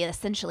really,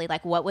 essentially,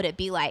 like, what would it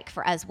be like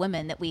for us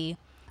women that we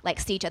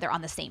see each other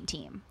on the same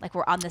team? Like,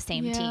 we're on the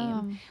same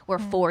team. We're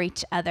for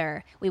each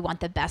other. We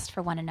want the best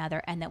for one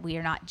another, and that we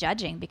are not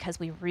judging because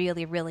we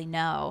really, really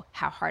know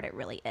how hard it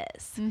really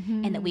is.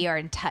 Mm-hmm. And that we are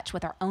in touch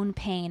with our own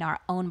pain, our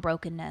own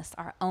brokenness,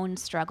 our own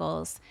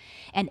struggles.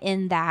 And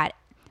in that,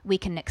 we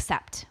can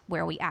accept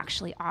where we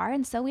actually are.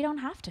 And so we don't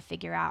have to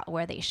figure out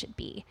where they should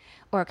be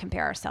or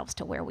compare ourselves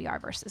to where we are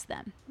versus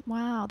them.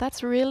 Wow,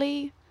 that's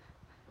really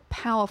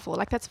powerful.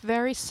 Like, that's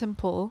very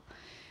simple,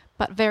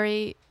 but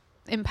very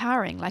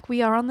empowering. Like,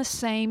 we are on the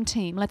same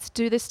team. Let's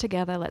do this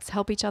together. Let's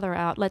help each other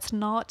out. Let's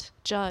not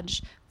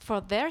judge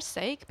for their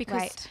sake,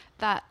 because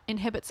that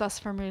inhibits us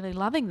from really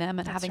loving them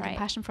and having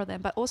compassion for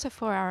them, but also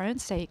for our own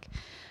sake.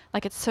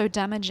 Like, it's so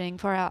damaging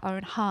for our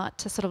own heart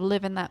to sort of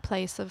live in that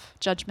place of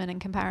judgment and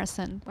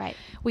comparison. Right.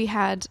 We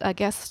had a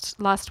guest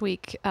last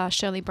week,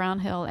 Shirley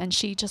Brownhill, and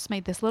she just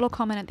made this little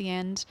comment at the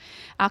end.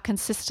 Our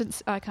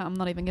consistency, I'm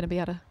not even going to be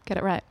able to get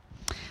it right.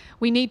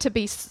 We need to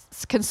be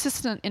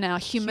consistent in our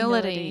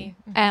humility.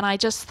 Mm-hmm. And I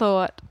just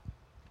thought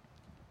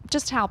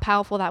just how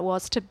powerful that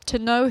was to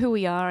know who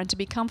we are and to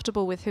be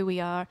comfortable with who we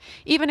are,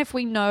 even if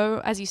we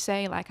know, as you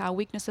say, like, our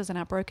weaknesses and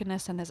our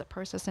brokenness, and there's a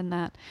process in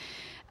that.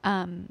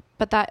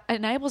 But that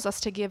enables us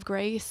to give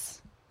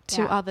grace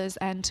to others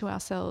and to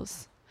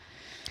ourselves.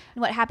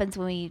 And what happens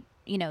when we,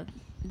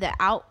 the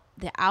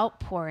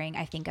outpouring,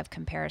 I think, of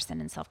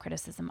comparison and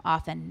self-criticism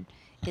often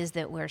is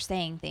that we're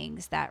saying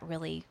things that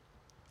really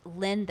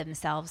lend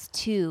themselves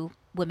to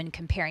women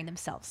comparing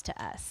themselves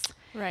to us.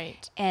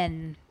 Right.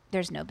 And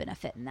there's no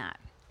benefit in that,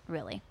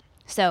 really.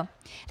 So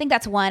I think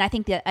that's one. I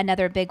think that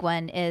another big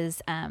one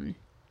is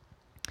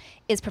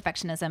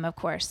perfectionism, of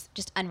course,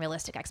 just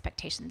unrealistic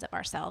expectations of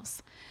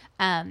ourselves,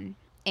 and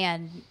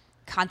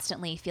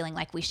constantly feeling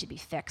like we should be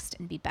fixed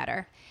and be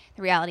better.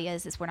 The reality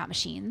is we're not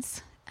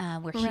machines.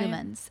 We're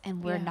humans,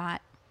 and we're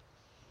not.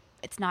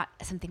 It's not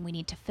something we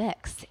need to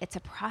fix. It's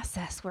a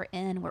process we're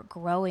in. We're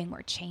growing.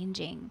 We're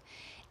changing,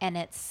 and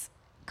it's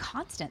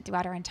constant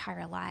throughout our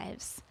entire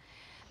lives.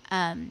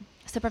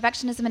 So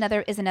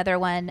perfectionism is another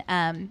one.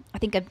 I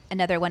think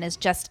another one is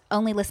just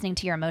only listening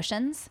to your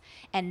emotions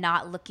and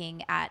not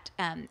looking at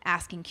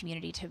asking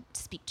community to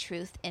speak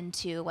truth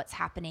into what's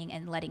happening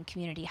and letting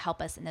community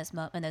help us in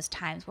those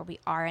times where we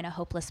are in a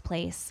hopeless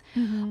place,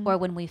 or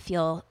when we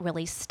feel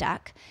really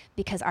stuck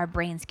because our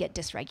brains get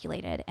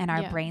dysregulated and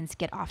our brains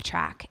get off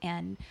track.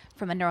 And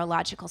from a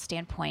neurological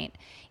standpoint,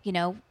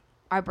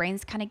 our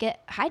brains kind of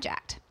get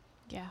hijacked.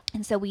 Yeah.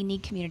 And so we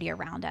need community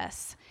around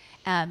us.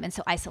 And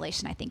so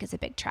isolation, I think, is a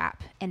big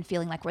trap, and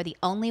feeling like we're the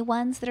only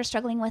ones that are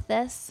struggling with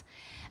this,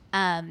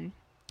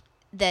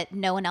 that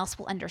no one else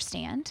will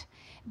understand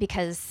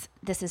because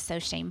this is so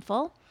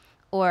shameful,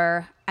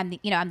 or I'm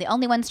the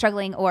only one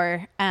struggling,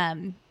 or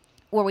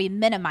we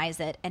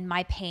minimize it and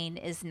my pain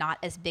is not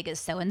as big as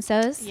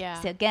so-and-so's. Yeah.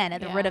 So again,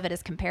 at the root of it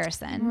is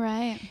comparison.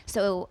 Right.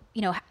 So,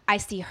 I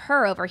see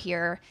her over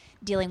here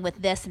dealing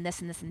with this and this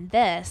and this and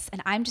this,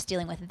 and I'm just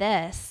dealing with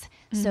this.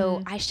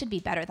 So I should be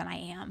better than I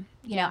am.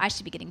 I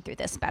should be getting through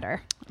this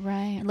better.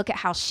 Right. And look at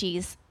how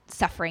she's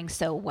suffering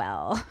so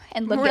well.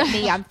 And look at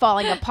me, I'm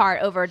falling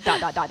apart over ...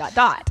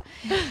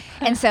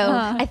 And so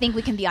I think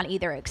we can be on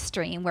either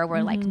extreme where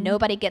we're like,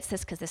 nobody gets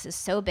this because this is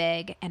so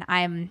big and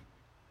I'm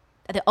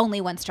the only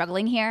one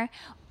struggling here,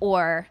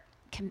 or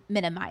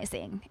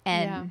minimizing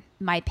and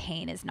my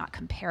pain is not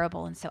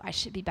comparable, and so I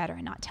should be better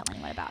and not tell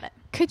anyone about it.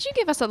 Could you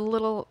give us a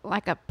little,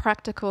 like a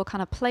practical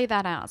kind of play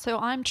that out? So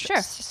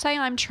Sure. Say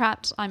I'm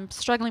trapped, I'm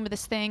struggling with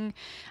this thing,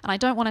 and I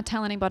don't want to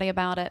tell anybody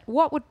about it.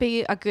 What would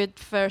be a good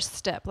first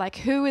step? Like,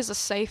 who is a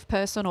safe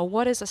person, or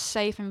what is a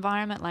safe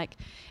environment? Like,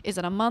 is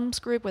it a mom's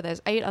group where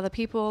there's 8 other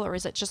people, or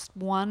is it just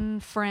one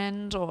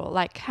friend? Or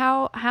like,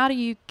 how do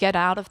you get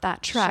out of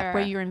that trap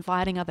where you're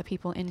inviting other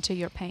people into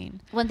your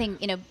pain? One thing,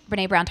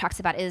 Brene Brown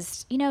talks about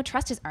is,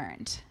 trust is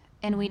earned.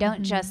 And we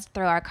don't just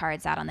throw our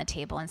cards out on the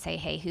table and say,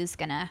 hey, who's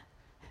going to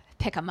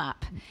pick them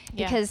up?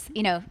 Because,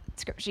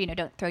 scripture,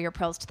 don't throw your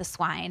pearls to the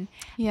swine.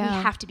 Yeah.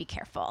 We have to be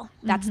careful.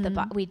 That's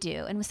we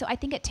do. And so I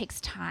think it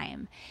takes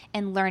time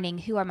and learning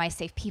who are my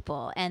safe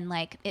people. And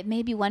like, it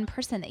may be one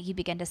person that you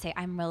begin to say,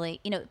 I'm really,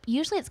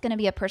 usually it's going to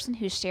be a person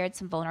who's shared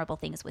some vulnerable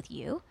things with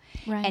you.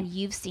 Right. And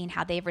you've seen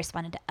how they've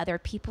responded to other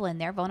people in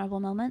their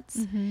vulnerable moments.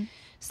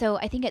 So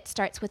I think it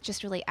starts with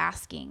just really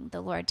asking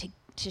the Lord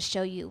to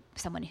show you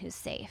someone who's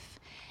safe.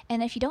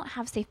 And if you don't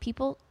have safe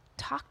people,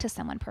 talk to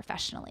someone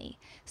professionally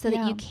so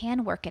that you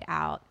can work it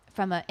out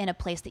in a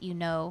place that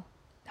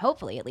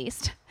hopefully at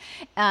least,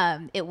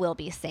 it will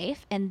be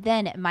safe. And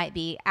then it might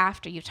be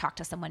after you've talked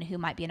to someone who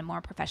might be in a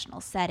more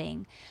professional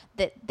setting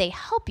that they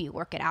help you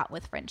work it out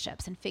with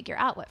friendships and figure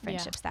out what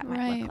friendships that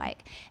might look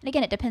like. And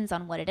again, it depends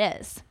on what it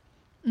is,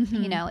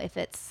 if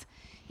it's,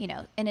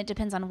 and it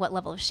depends on what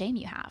level of shame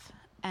you have.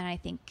 And I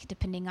think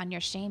depending on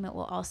your shame, it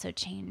will also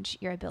change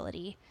your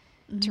ability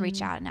to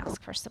reach out and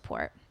ask for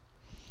support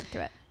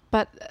through it.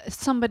 But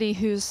somebody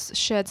who's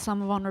shared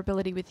some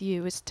vulnerability with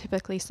you is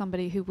typically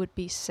somebody who would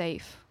be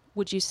safe,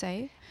 would you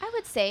say? I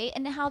would say,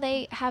 and how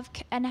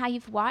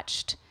you've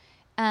watched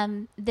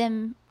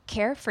them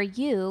care for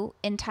you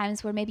in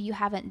times where maybe you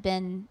haven't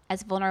been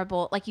as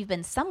vulnerable, like you've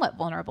been somewhat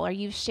vulnerable, or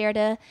you've shared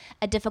a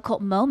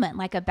difficult moment,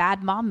 like a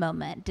bad mom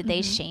moment. Did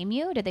they shame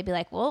you? Did they be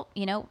like, well, what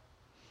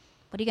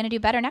are you going to do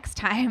better next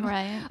time?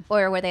 Right.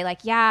 Or were they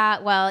like,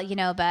 yeah, well,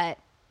 but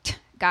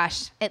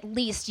gosh, at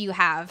least you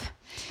have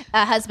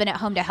a husband at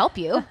home to help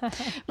you,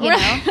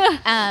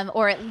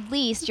 or at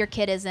least your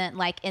kid isn't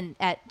like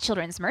at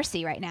Children's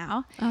Mercy right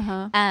now.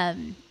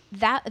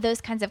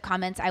 Those kinds of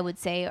comments, I would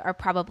say, are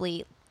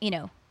probably,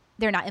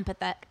 they're not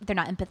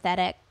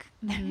empathetic.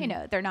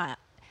 They're not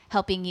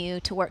helping you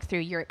to work through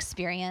your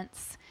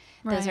experience.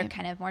 Right. Those are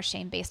kind of more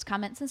shame-based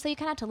comments. And so you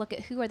kind of have to look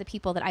at who are the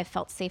people that I've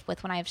felt safe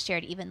with when I've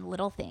shared even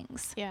little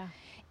things. Yeah.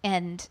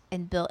 And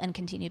build and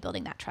continue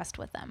building that trust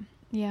with them.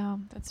 Yeah.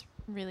 That's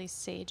really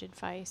sage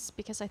advice,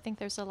 because I think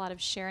there's a lot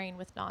of sharing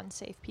with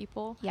non-safe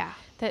people. Yeah.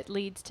 That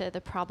leads to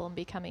the problem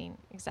becoming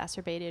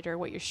exacerbated, or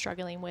what you're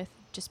struggling with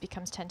just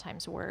becomes 10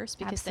 times worse,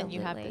 because then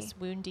you have this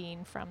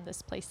wounding from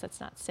this place that's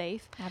not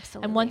safe.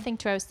 Absolutely. And one thing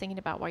too I was thinking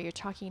about while you're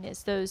talking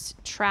is those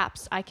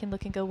traps. I can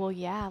look and go, well,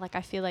 yeah, like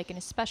I feel like, and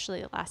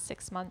especially the last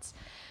 6 months,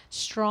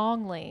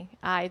 strongly,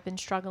 I've been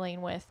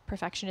struggling with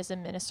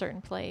perfectionism in a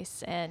certain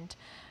place. And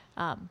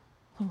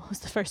what was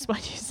the first one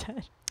you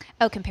said?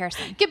 Oh,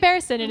 comparison.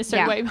 Comparison in a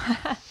certain way.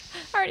 I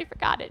already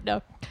forgot it.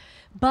 No.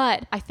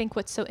 But I think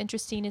what's so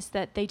interesting is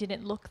that they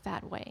didn't look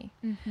that way.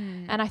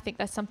 Mm-hmm. And I think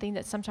that's something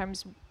that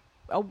sometimes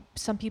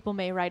some people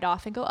may write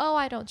off and go, oh,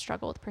 I don't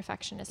struggle with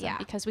perfectionism,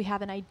 because we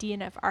have an idea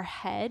in our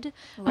head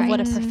of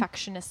what a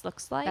perfectionist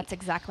looks like. That's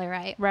exactly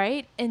right.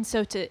 Right. And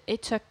so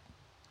it took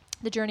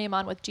the journey I'm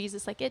on with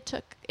Jesus, like it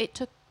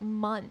took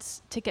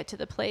months to get to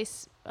the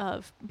place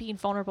of being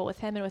vulnerable with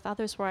him and with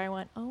others where I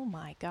went, oh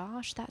my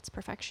gosh, that's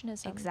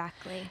perfectionism.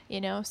 Exactly.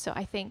 So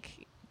I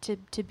think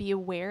to be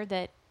aware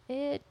that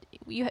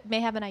you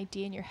may have an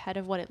idea in your head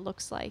of what it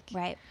looks like.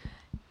 Right.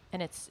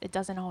 And it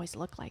doesn't always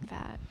look like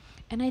that.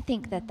 And I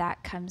think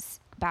that comes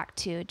back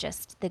to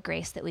just the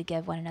grace that we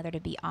give one another to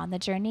be on the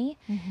journey.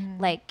 Mm-hmm.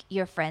 Like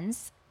your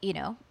friends,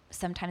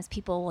 sometimes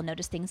people will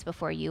notice things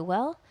before you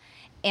will.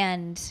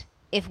 And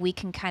if we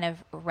can kind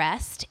of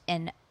rest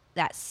in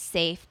that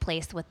safe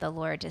place with the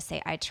Lord to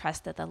say, I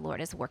trust that the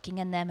Lord is working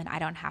in them and I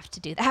don't have to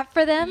do that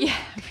for them. Yeah,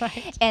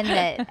 right. And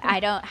that I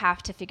don't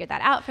have to figure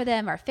that out for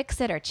them or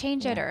fix it or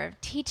change it or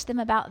teach them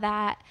about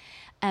that.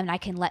 And I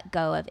can let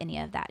go of any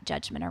of that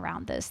judgment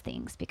around those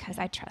things because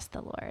I trust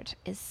the Lord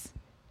is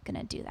going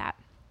to do that.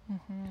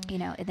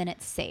 Mm-hmm. And then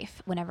it's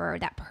safe. Whenever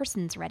that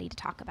person's ready to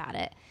talk about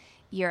it,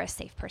 you're a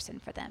safe person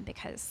for them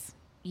because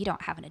you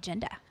don't have an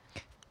agenda.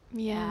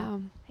 Yeah.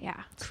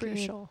 Yeah. It's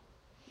Crucial.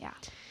 Yeah.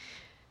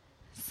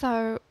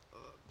 So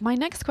my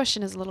next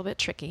question is a little bit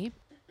tricky,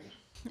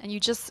 and you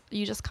just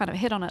kind of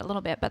hit on it a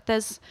little bit, but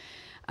there's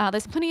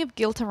plenty of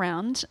guilt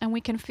around, and we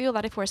can feel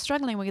that if we're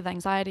struggling with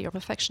anxiety or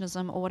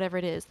perfectionism or whatever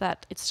it is,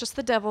 that it's just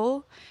the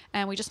devil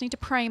and we just need to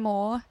pray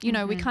more.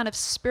 We kind of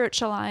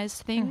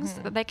spiritualize things.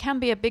 Mm-hmm. There can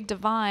be a big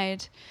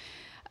divide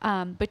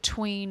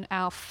between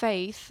our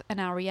faith and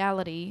our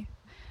reality,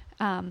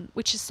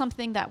 which is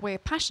something that we're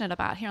passionate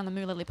about here on the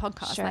Moo Lily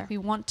podcast. Sure. Like we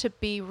want to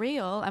be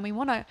real and we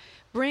want to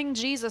bring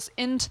Jesus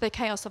into the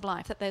chaos of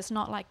life, that there's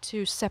not like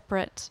two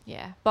separate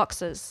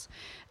boxes.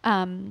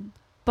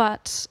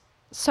 But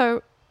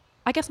so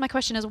I guess my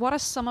question is, what are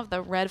some of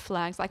the red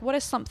flags? Like what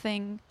is some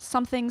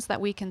things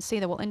that we can see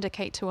that will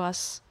indicate to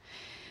us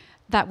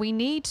that we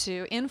need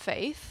to, in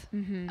faith,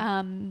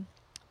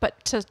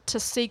 but to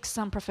seek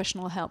some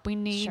professional help? We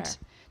need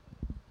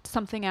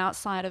something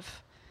outside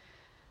of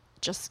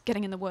just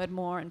getting in the word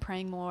more and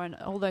praying more and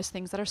all those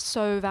things that are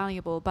so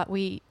valuable, but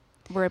we're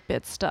a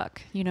bit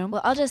stuck,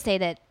 Well, I'll just say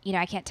that,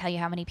 I can't tell you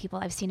how many people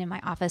I've seen in my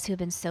office who've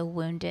been so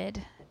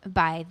wounded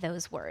by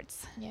those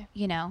words,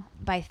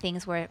 by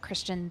things where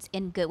Christians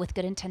with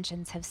good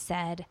intentions have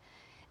said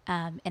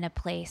in a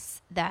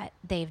place that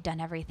they've done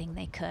everything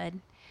they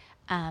could.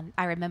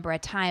 I remember a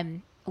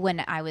time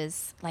when I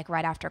was like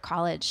right after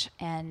college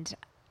and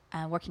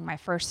working my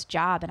first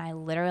job, and I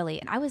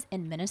was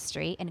in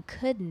ministry and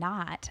could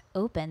not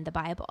open the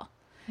Bible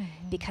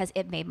because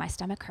it made my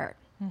stomach hurt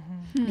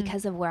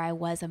because of where I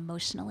was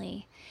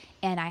emotionally.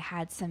 And I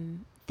had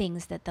some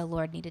things that the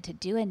Lord needed to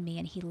do in me,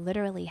 and he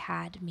literally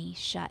had me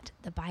shut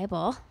the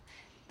Bible,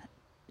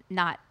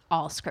 not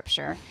all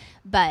scripture,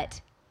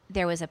 but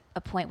there was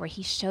a point where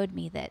he showed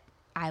me that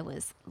I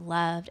was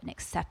loved and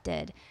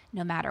accepted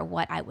no matter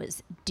what I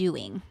was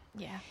doing.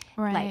 Yeah.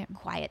 Right. Like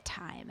quiet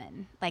time.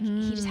 And like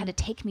he just had to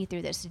take me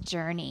through this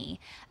journey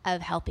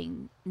of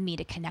helping me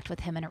to connect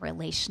with him in a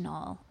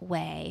relational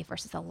way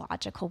versus a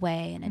logical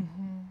way and a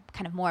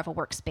kind of more of a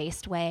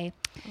works-based way.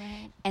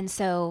 Right. And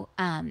so,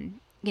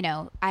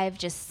 I've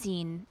just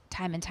seen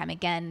time and time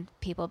again,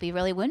 people be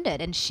really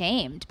wounded and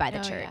shamed by the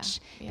church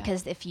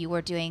because if you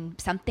were doing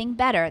something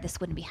better, this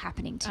wouldn't be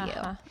happening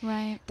to you.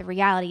 Right. The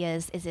reality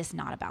is this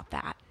not about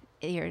that?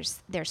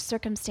 There's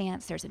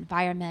circumstance, there's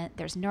environment,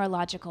 there's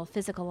neurological,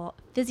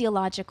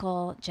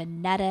 physiological,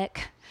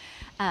 genetic.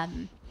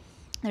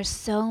 There's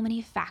so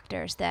many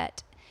factors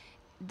that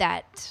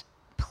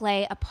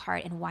play a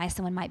part in why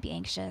someone might be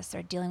anxious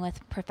or dealing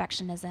with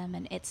perfectionism,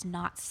 and it's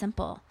not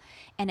simple,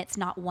 and it's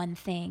not one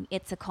thing.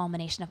 It's a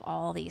culmination of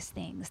all these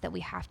things that we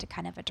have to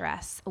kind of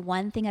address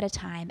one thing at a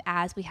time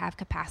as we have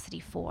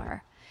capacity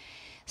for.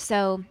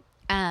 So,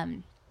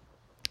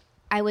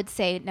 I would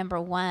say number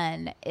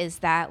one is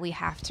that we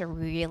have to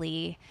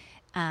really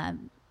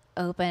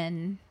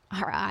open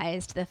our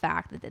eyes to the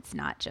fact that it's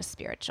not just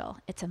spiritual.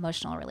 It's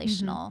emotional,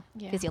 relational,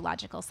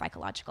 physiological,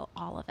 psychological,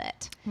 all of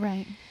it.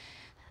 Right.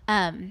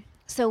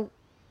 So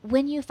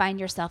when you find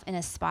yourself in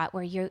a spot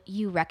where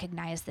you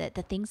recognize that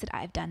the things that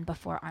I've done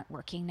before aren't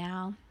working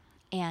now,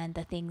 and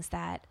the things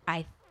that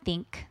I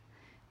think,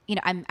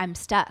 I'm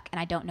stuck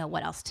and I don't know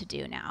what else to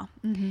do now.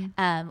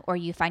 Or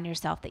you find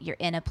yourself that you're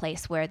in a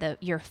place where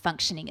your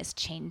functioning is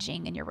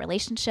changing in your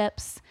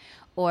relationships,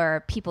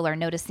 or people are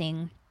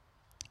noticing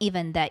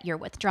even that you're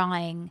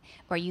withdrawing,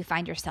 or you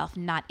find yourself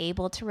not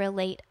able to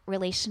relate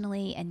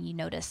relationally, and you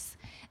notice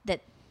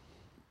that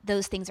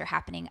those things are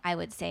happening, I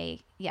would say,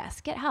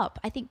 yes, get help.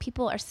 I think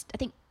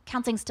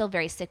counseling's still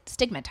very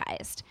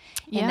stigmatized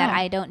in that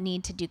I don't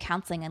need to do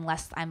counseling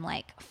unless I'm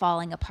like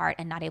falling apart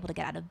and not able to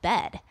get out of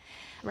bed.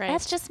 Right.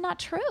 That's just not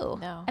true.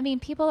 No. I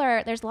mean,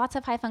 there's lots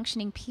of high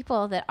functioning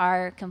people that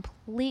are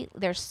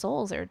their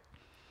souls are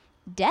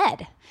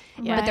dead,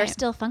 but they're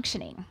still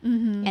functioning.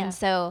 And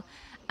so,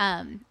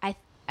 I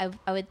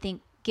would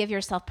think give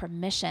yourself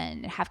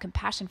permission and have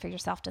compassion for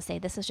yourself to say,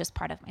 this is just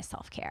part of my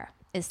self-care,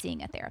 is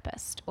seeing a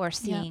therapist or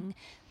seeing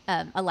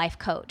a life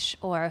coach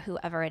or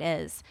whoever it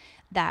is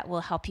that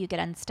will help you get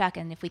unstuck.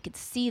 And if we could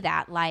see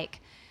that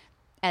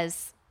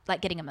as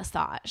getting a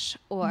massage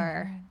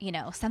or,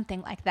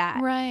 something like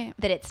that, Right.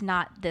 that it's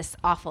not this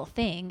awful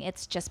thing.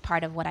 It's just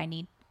part of what I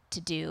need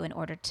to do in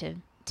order to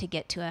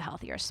get to a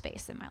healthier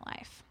space in my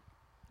life.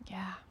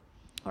 Yeah.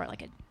 Or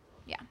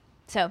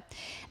So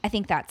I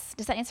think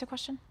does that answer your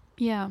question?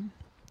 Yeah,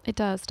 it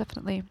does,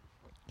 definitely.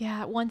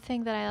 Yeah, one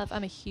thing that I love,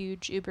 I'm a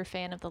huge Uber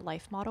fan of the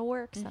Life Model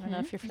Works. I don't know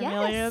if you're Yes.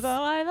 familiar with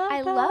that.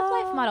 I love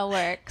Life Model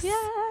Works.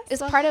 Yes.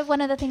 It's part of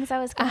one of the things I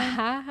was going to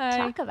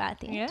talk about at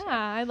the end. Yeah,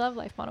 I love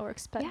Life Model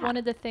Works. But one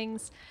of the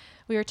things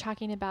we were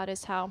talking about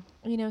is how,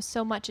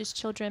 so much as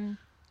children,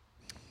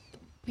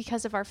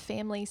 because of our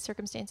family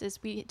circumstances,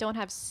 we don't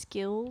have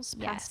skills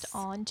passed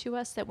on to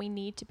us that we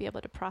need to be able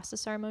to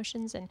process our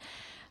emotions. And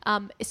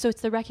so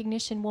it's the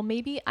recognition, well,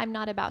 maybe I'm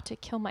not about to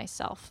kill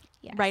myself,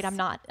 right? I'm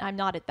not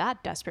at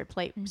that desperate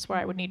place where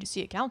I would need to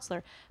see a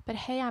counselor, but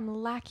hey,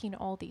 I'm lacking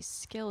all these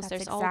skills.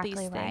 That's There's all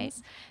these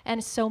things.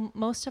 And so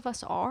most of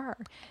us are.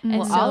 And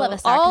Well, so all of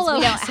us are, because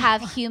we don't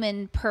have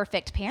human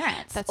perfect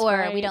parents, That's or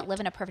right. we don't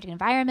live in a perfect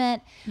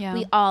environment. Yeah.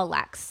 We all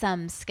lack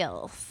some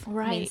skills.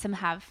 Right. I mean, some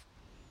have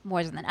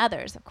more than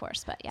others, of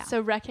course, but yeah. So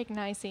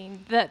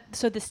recognizing that,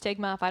 so the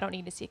stigma of I don't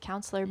need to see a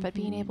counselor, but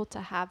being able to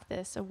have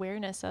this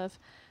awareness of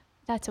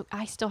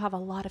I still have a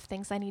lot of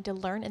things I need to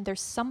learn, and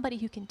there's somebody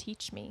who can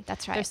teach me.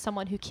 That's right. There's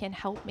someone who can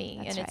help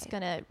me, That's and it's right.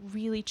 going to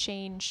really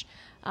change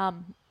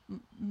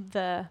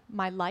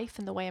my life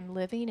and the way I'm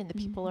living and the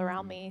people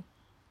around me.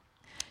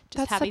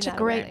 Just That's such a that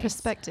great awareness.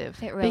 perspective.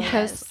 It really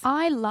because is.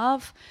 I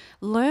love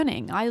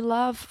learning. I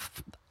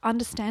love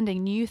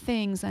understanding new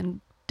things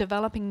and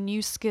developing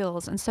new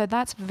skills. And so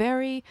that's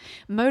very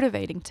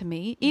motivating to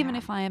me, even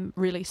if I am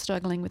really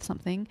struggling with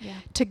something,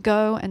 to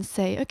go and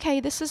say, okay,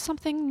 this is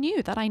something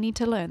new that I need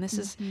to learn. This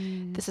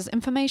is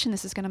information.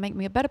 This is going to make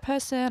me a better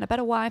person, a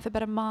better wife, a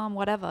better mom,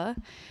 whatever,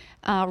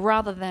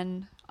 rather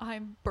than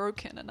I'm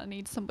broken and I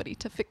need somebody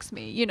to fix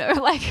me,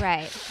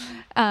 Right.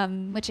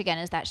 Which again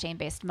is that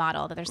shame-based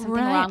model that there's something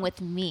Right. wrong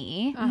with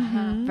me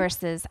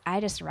versus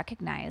I just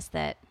recognize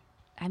that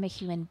I'm a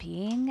human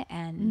being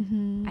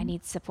and I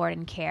need support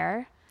and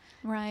care.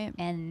 Right.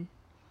 And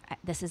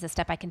this is a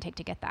step I can take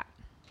to get that.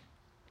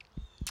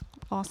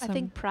 Awesome. I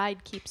think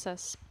pride keeps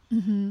us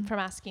from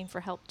asking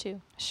for help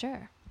too.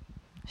 Sure.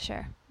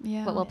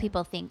 Yeah. What will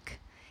people think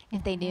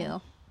if they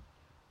knew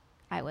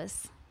I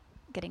was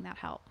getting that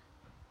help?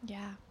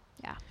 Yeah.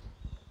 Yeah.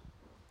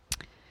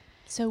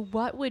 So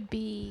what would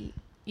be,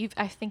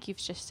 I think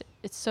it's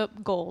so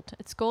gold.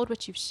 It's gold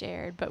what you've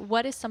shared, but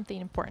what is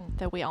something important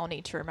that we all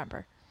need to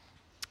remember?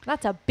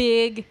 That's a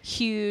big,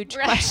 huge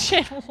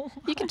question.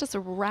 You can just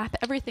wrap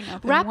everything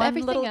up Wrap in one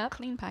everything little up.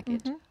 clean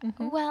package.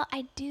 Well,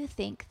 I do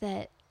think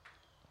that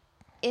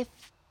if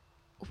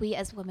we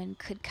as women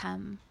could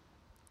come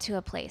to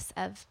a place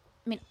of,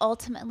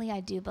 ultimately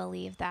I do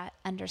believe that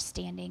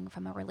understanding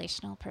from a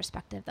relational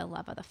perspective the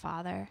love of the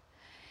Father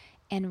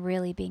and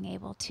really being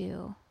able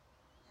to,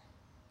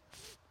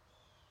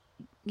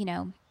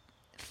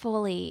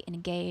 fully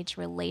engage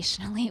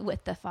relationally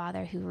with the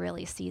Father who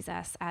really sees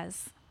us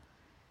as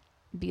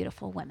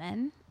beautiful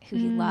women who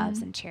he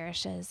loves and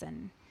cherishes.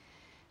 And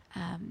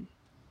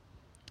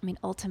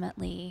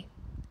ultimately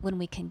when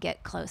we can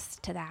get close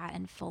to that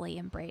and fully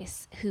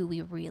embrace who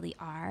we really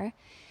are,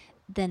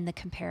 then the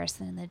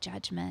comparison and the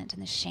judgment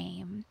and the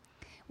shame,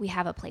 we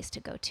have a place to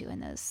go to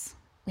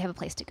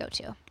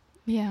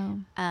Yeah.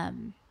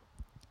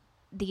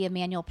 The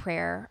Emmanuel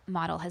prayer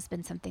model has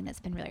been something that's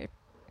been really,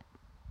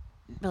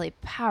 really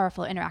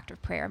powerful. Interactive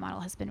prayer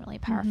model has been really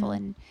powerful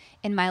in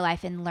my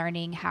life, in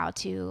learning how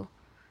to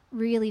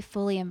really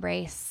fully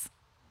embrace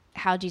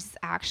how Jesus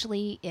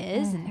actually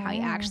is and how he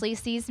actually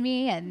sees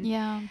me, and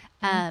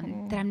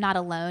that I'm not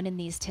alone in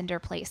these tender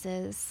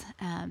places,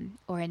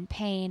 or in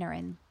pain,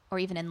 or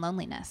even in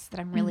loneliness,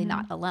 that I'm really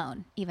not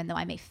alone, even though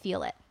I may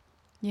feel it.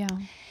 Yeah.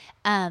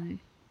 And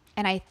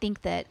I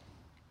think that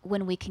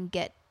when we can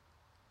get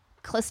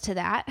close to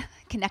that,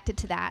 connected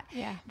to that,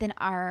 then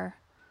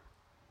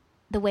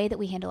the way that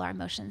we handle our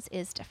emotions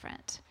is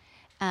different.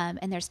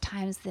 And there's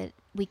times that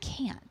we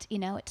can't,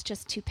 it's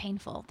just too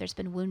painful. There's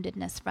been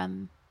woundedness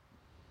from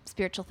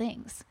spiritual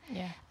things.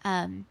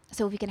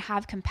 So if we can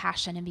have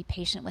compassion and be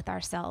patient with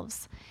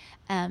ourselves,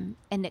 and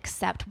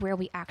accept where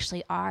we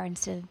actually are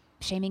instead of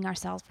shaming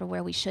ourselves for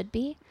where we should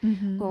be,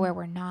 or where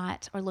we're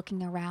not, or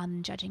looking around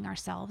and judging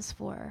ourselves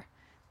for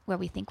where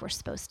we think we're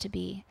supposed to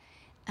be,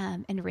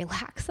 and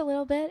relax a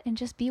little bit and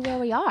just be where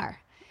we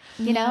are,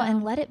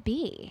 and let it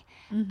be,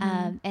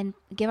 and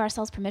give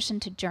ourselves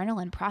permission to journal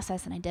and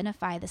process and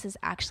identify, this is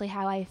actually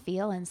how I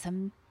feel. And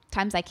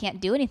sometimes I can't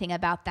do anything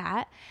about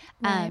that.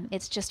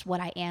 It's just what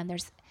I am.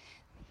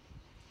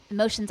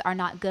 Emotions are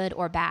not good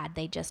or bad.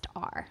 They just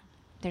are.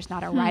 There's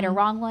not a right or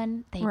wrong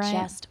one. They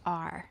just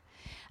are.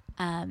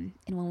 And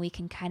when we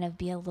can kind of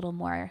be a little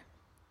more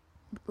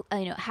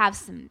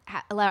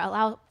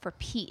allow for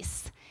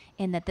peace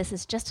in that this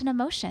is just an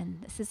emotion.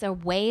 This is a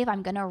wave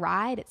I'm going to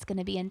ride. It's going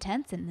to be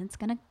intense and it's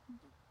going to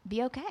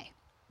be okay.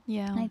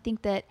 Yeah. And I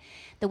think that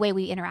the way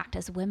we interact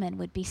as women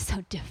would be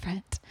so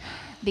different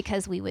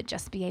because we would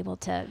just be able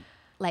to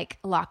like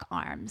lock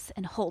arms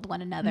and hold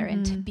one another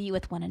and to be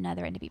with one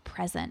another and to be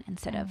present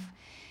instead of,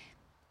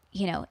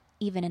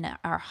 even in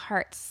our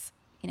hearts,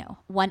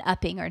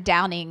 one-upping or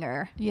downing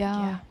or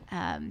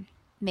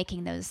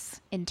making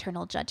those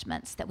internal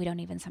judgments that we don't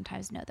even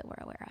sometimes know that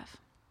we're aware of.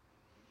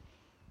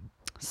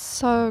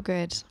 So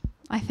good.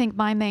 I think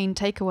my main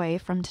takeaway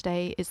from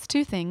today is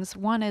two things.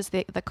 One is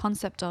the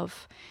concept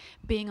of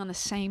being on the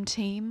same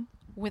team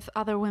with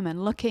other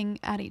women, looking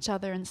at each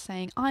other and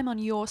saying, I'm on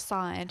your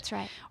side. That's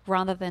right.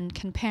 Rather than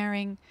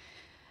comparing,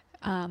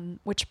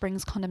 which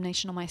brings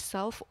condemnation on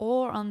myself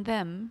or on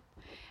them.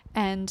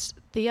 And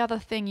the other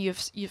thing,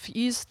 you've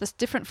used this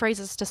different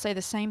phrases to say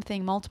the same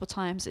thing multiple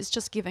times, is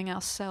just giving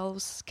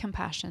ourselves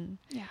compassion.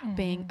 Yeah.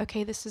 Being,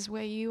 okay, this is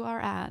where you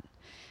are at.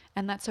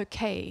 And that's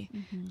okay.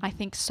 I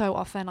think so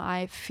often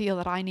I feel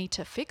that I need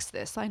to fix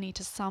this. I need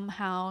to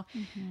somehow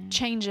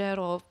change it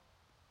or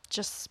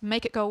just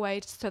make it go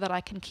away so that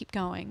I can keep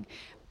going.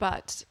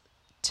 But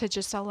to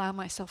just allow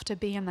myself to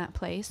be in that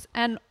place,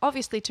 and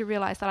obviously to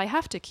realize that I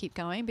have to keep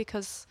going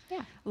because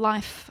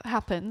life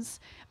happens,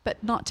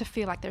 but not to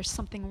feel like there's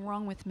something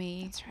wrong with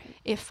me. That's right.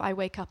 If I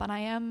wake up and I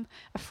am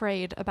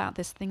afraid about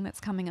this thing that's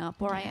coming up,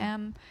 or I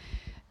am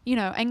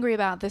angry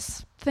about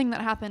this thing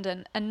that happened,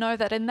 and know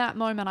that in that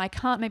moment I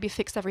can't maybe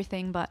fix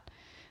everything, but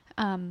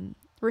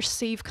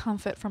receive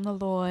comfort from the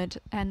Lord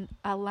and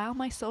allow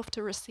myself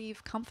to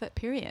receive comfort,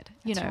 period.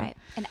 That's right.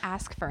 And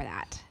ask for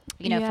that,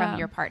 from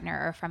your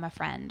partner or from a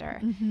friend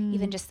or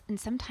even just, and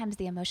sometimes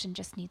the emotion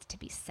just needs to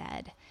be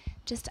said,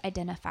 just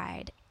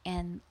identified.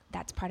 And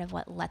that's part of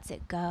what lets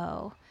it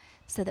go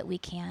so that we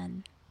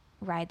can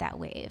ride that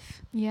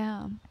wave.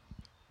 Yeah.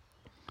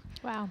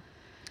 Wow.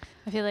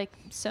 I feel like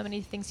so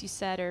many things you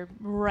said are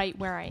right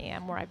where I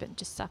am, where I've been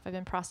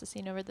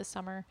processing over the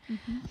summer.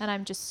 And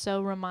I'm just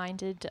so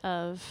reminded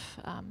of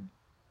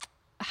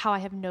how I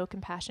have no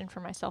compassion for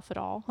myself at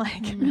all.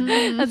 Like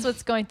that's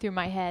what's going through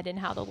my head, and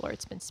how the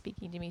Lord's been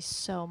speaking to me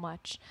so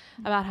much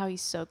about how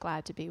he's so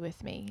glad to be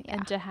with me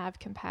and to have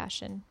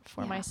compassion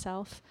for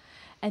myself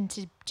and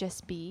to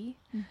just be.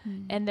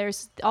 And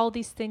there's all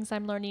these things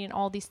I'm learning and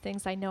all these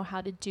things I know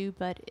how to do,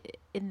 but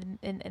in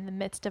the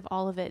midst of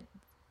all of it,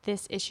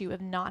 this issue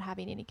of not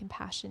having any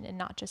compassion and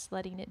not just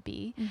letting it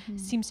be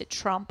seems to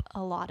trump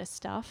a lot of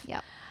stuff.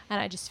 Yep. And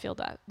I just feel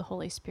that the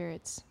Holy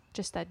Spirit's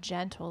just that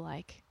gentle,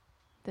 like,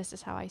 this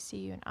is how I see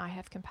you, and I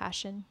have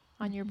compassion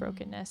on your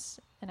brokenness,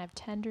 and I have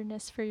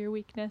tenderness for your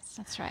weakness.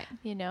 That's right.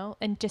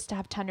 And just to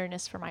have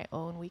tenderness for my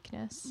own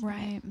weakness.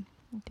 Right.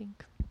 I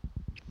think.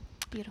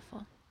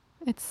 Beautiful.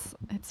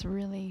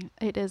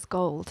 It is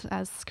gold,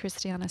 as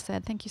Christiana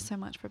said. Thank you so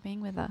much for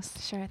being with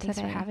us. Sure. Thanks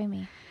today. for having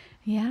me.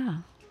 Yeah.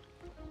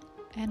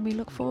 And we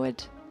look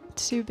forward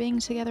to being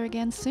together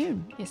again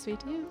soon. Yes, we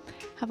do.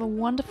 Have a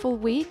wonderful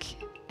week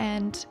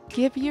and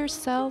give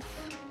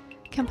yourself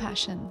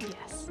compassion.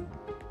 Yes.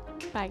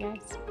 Bye,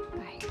 guys.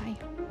 Bye.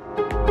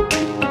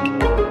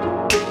 Bye.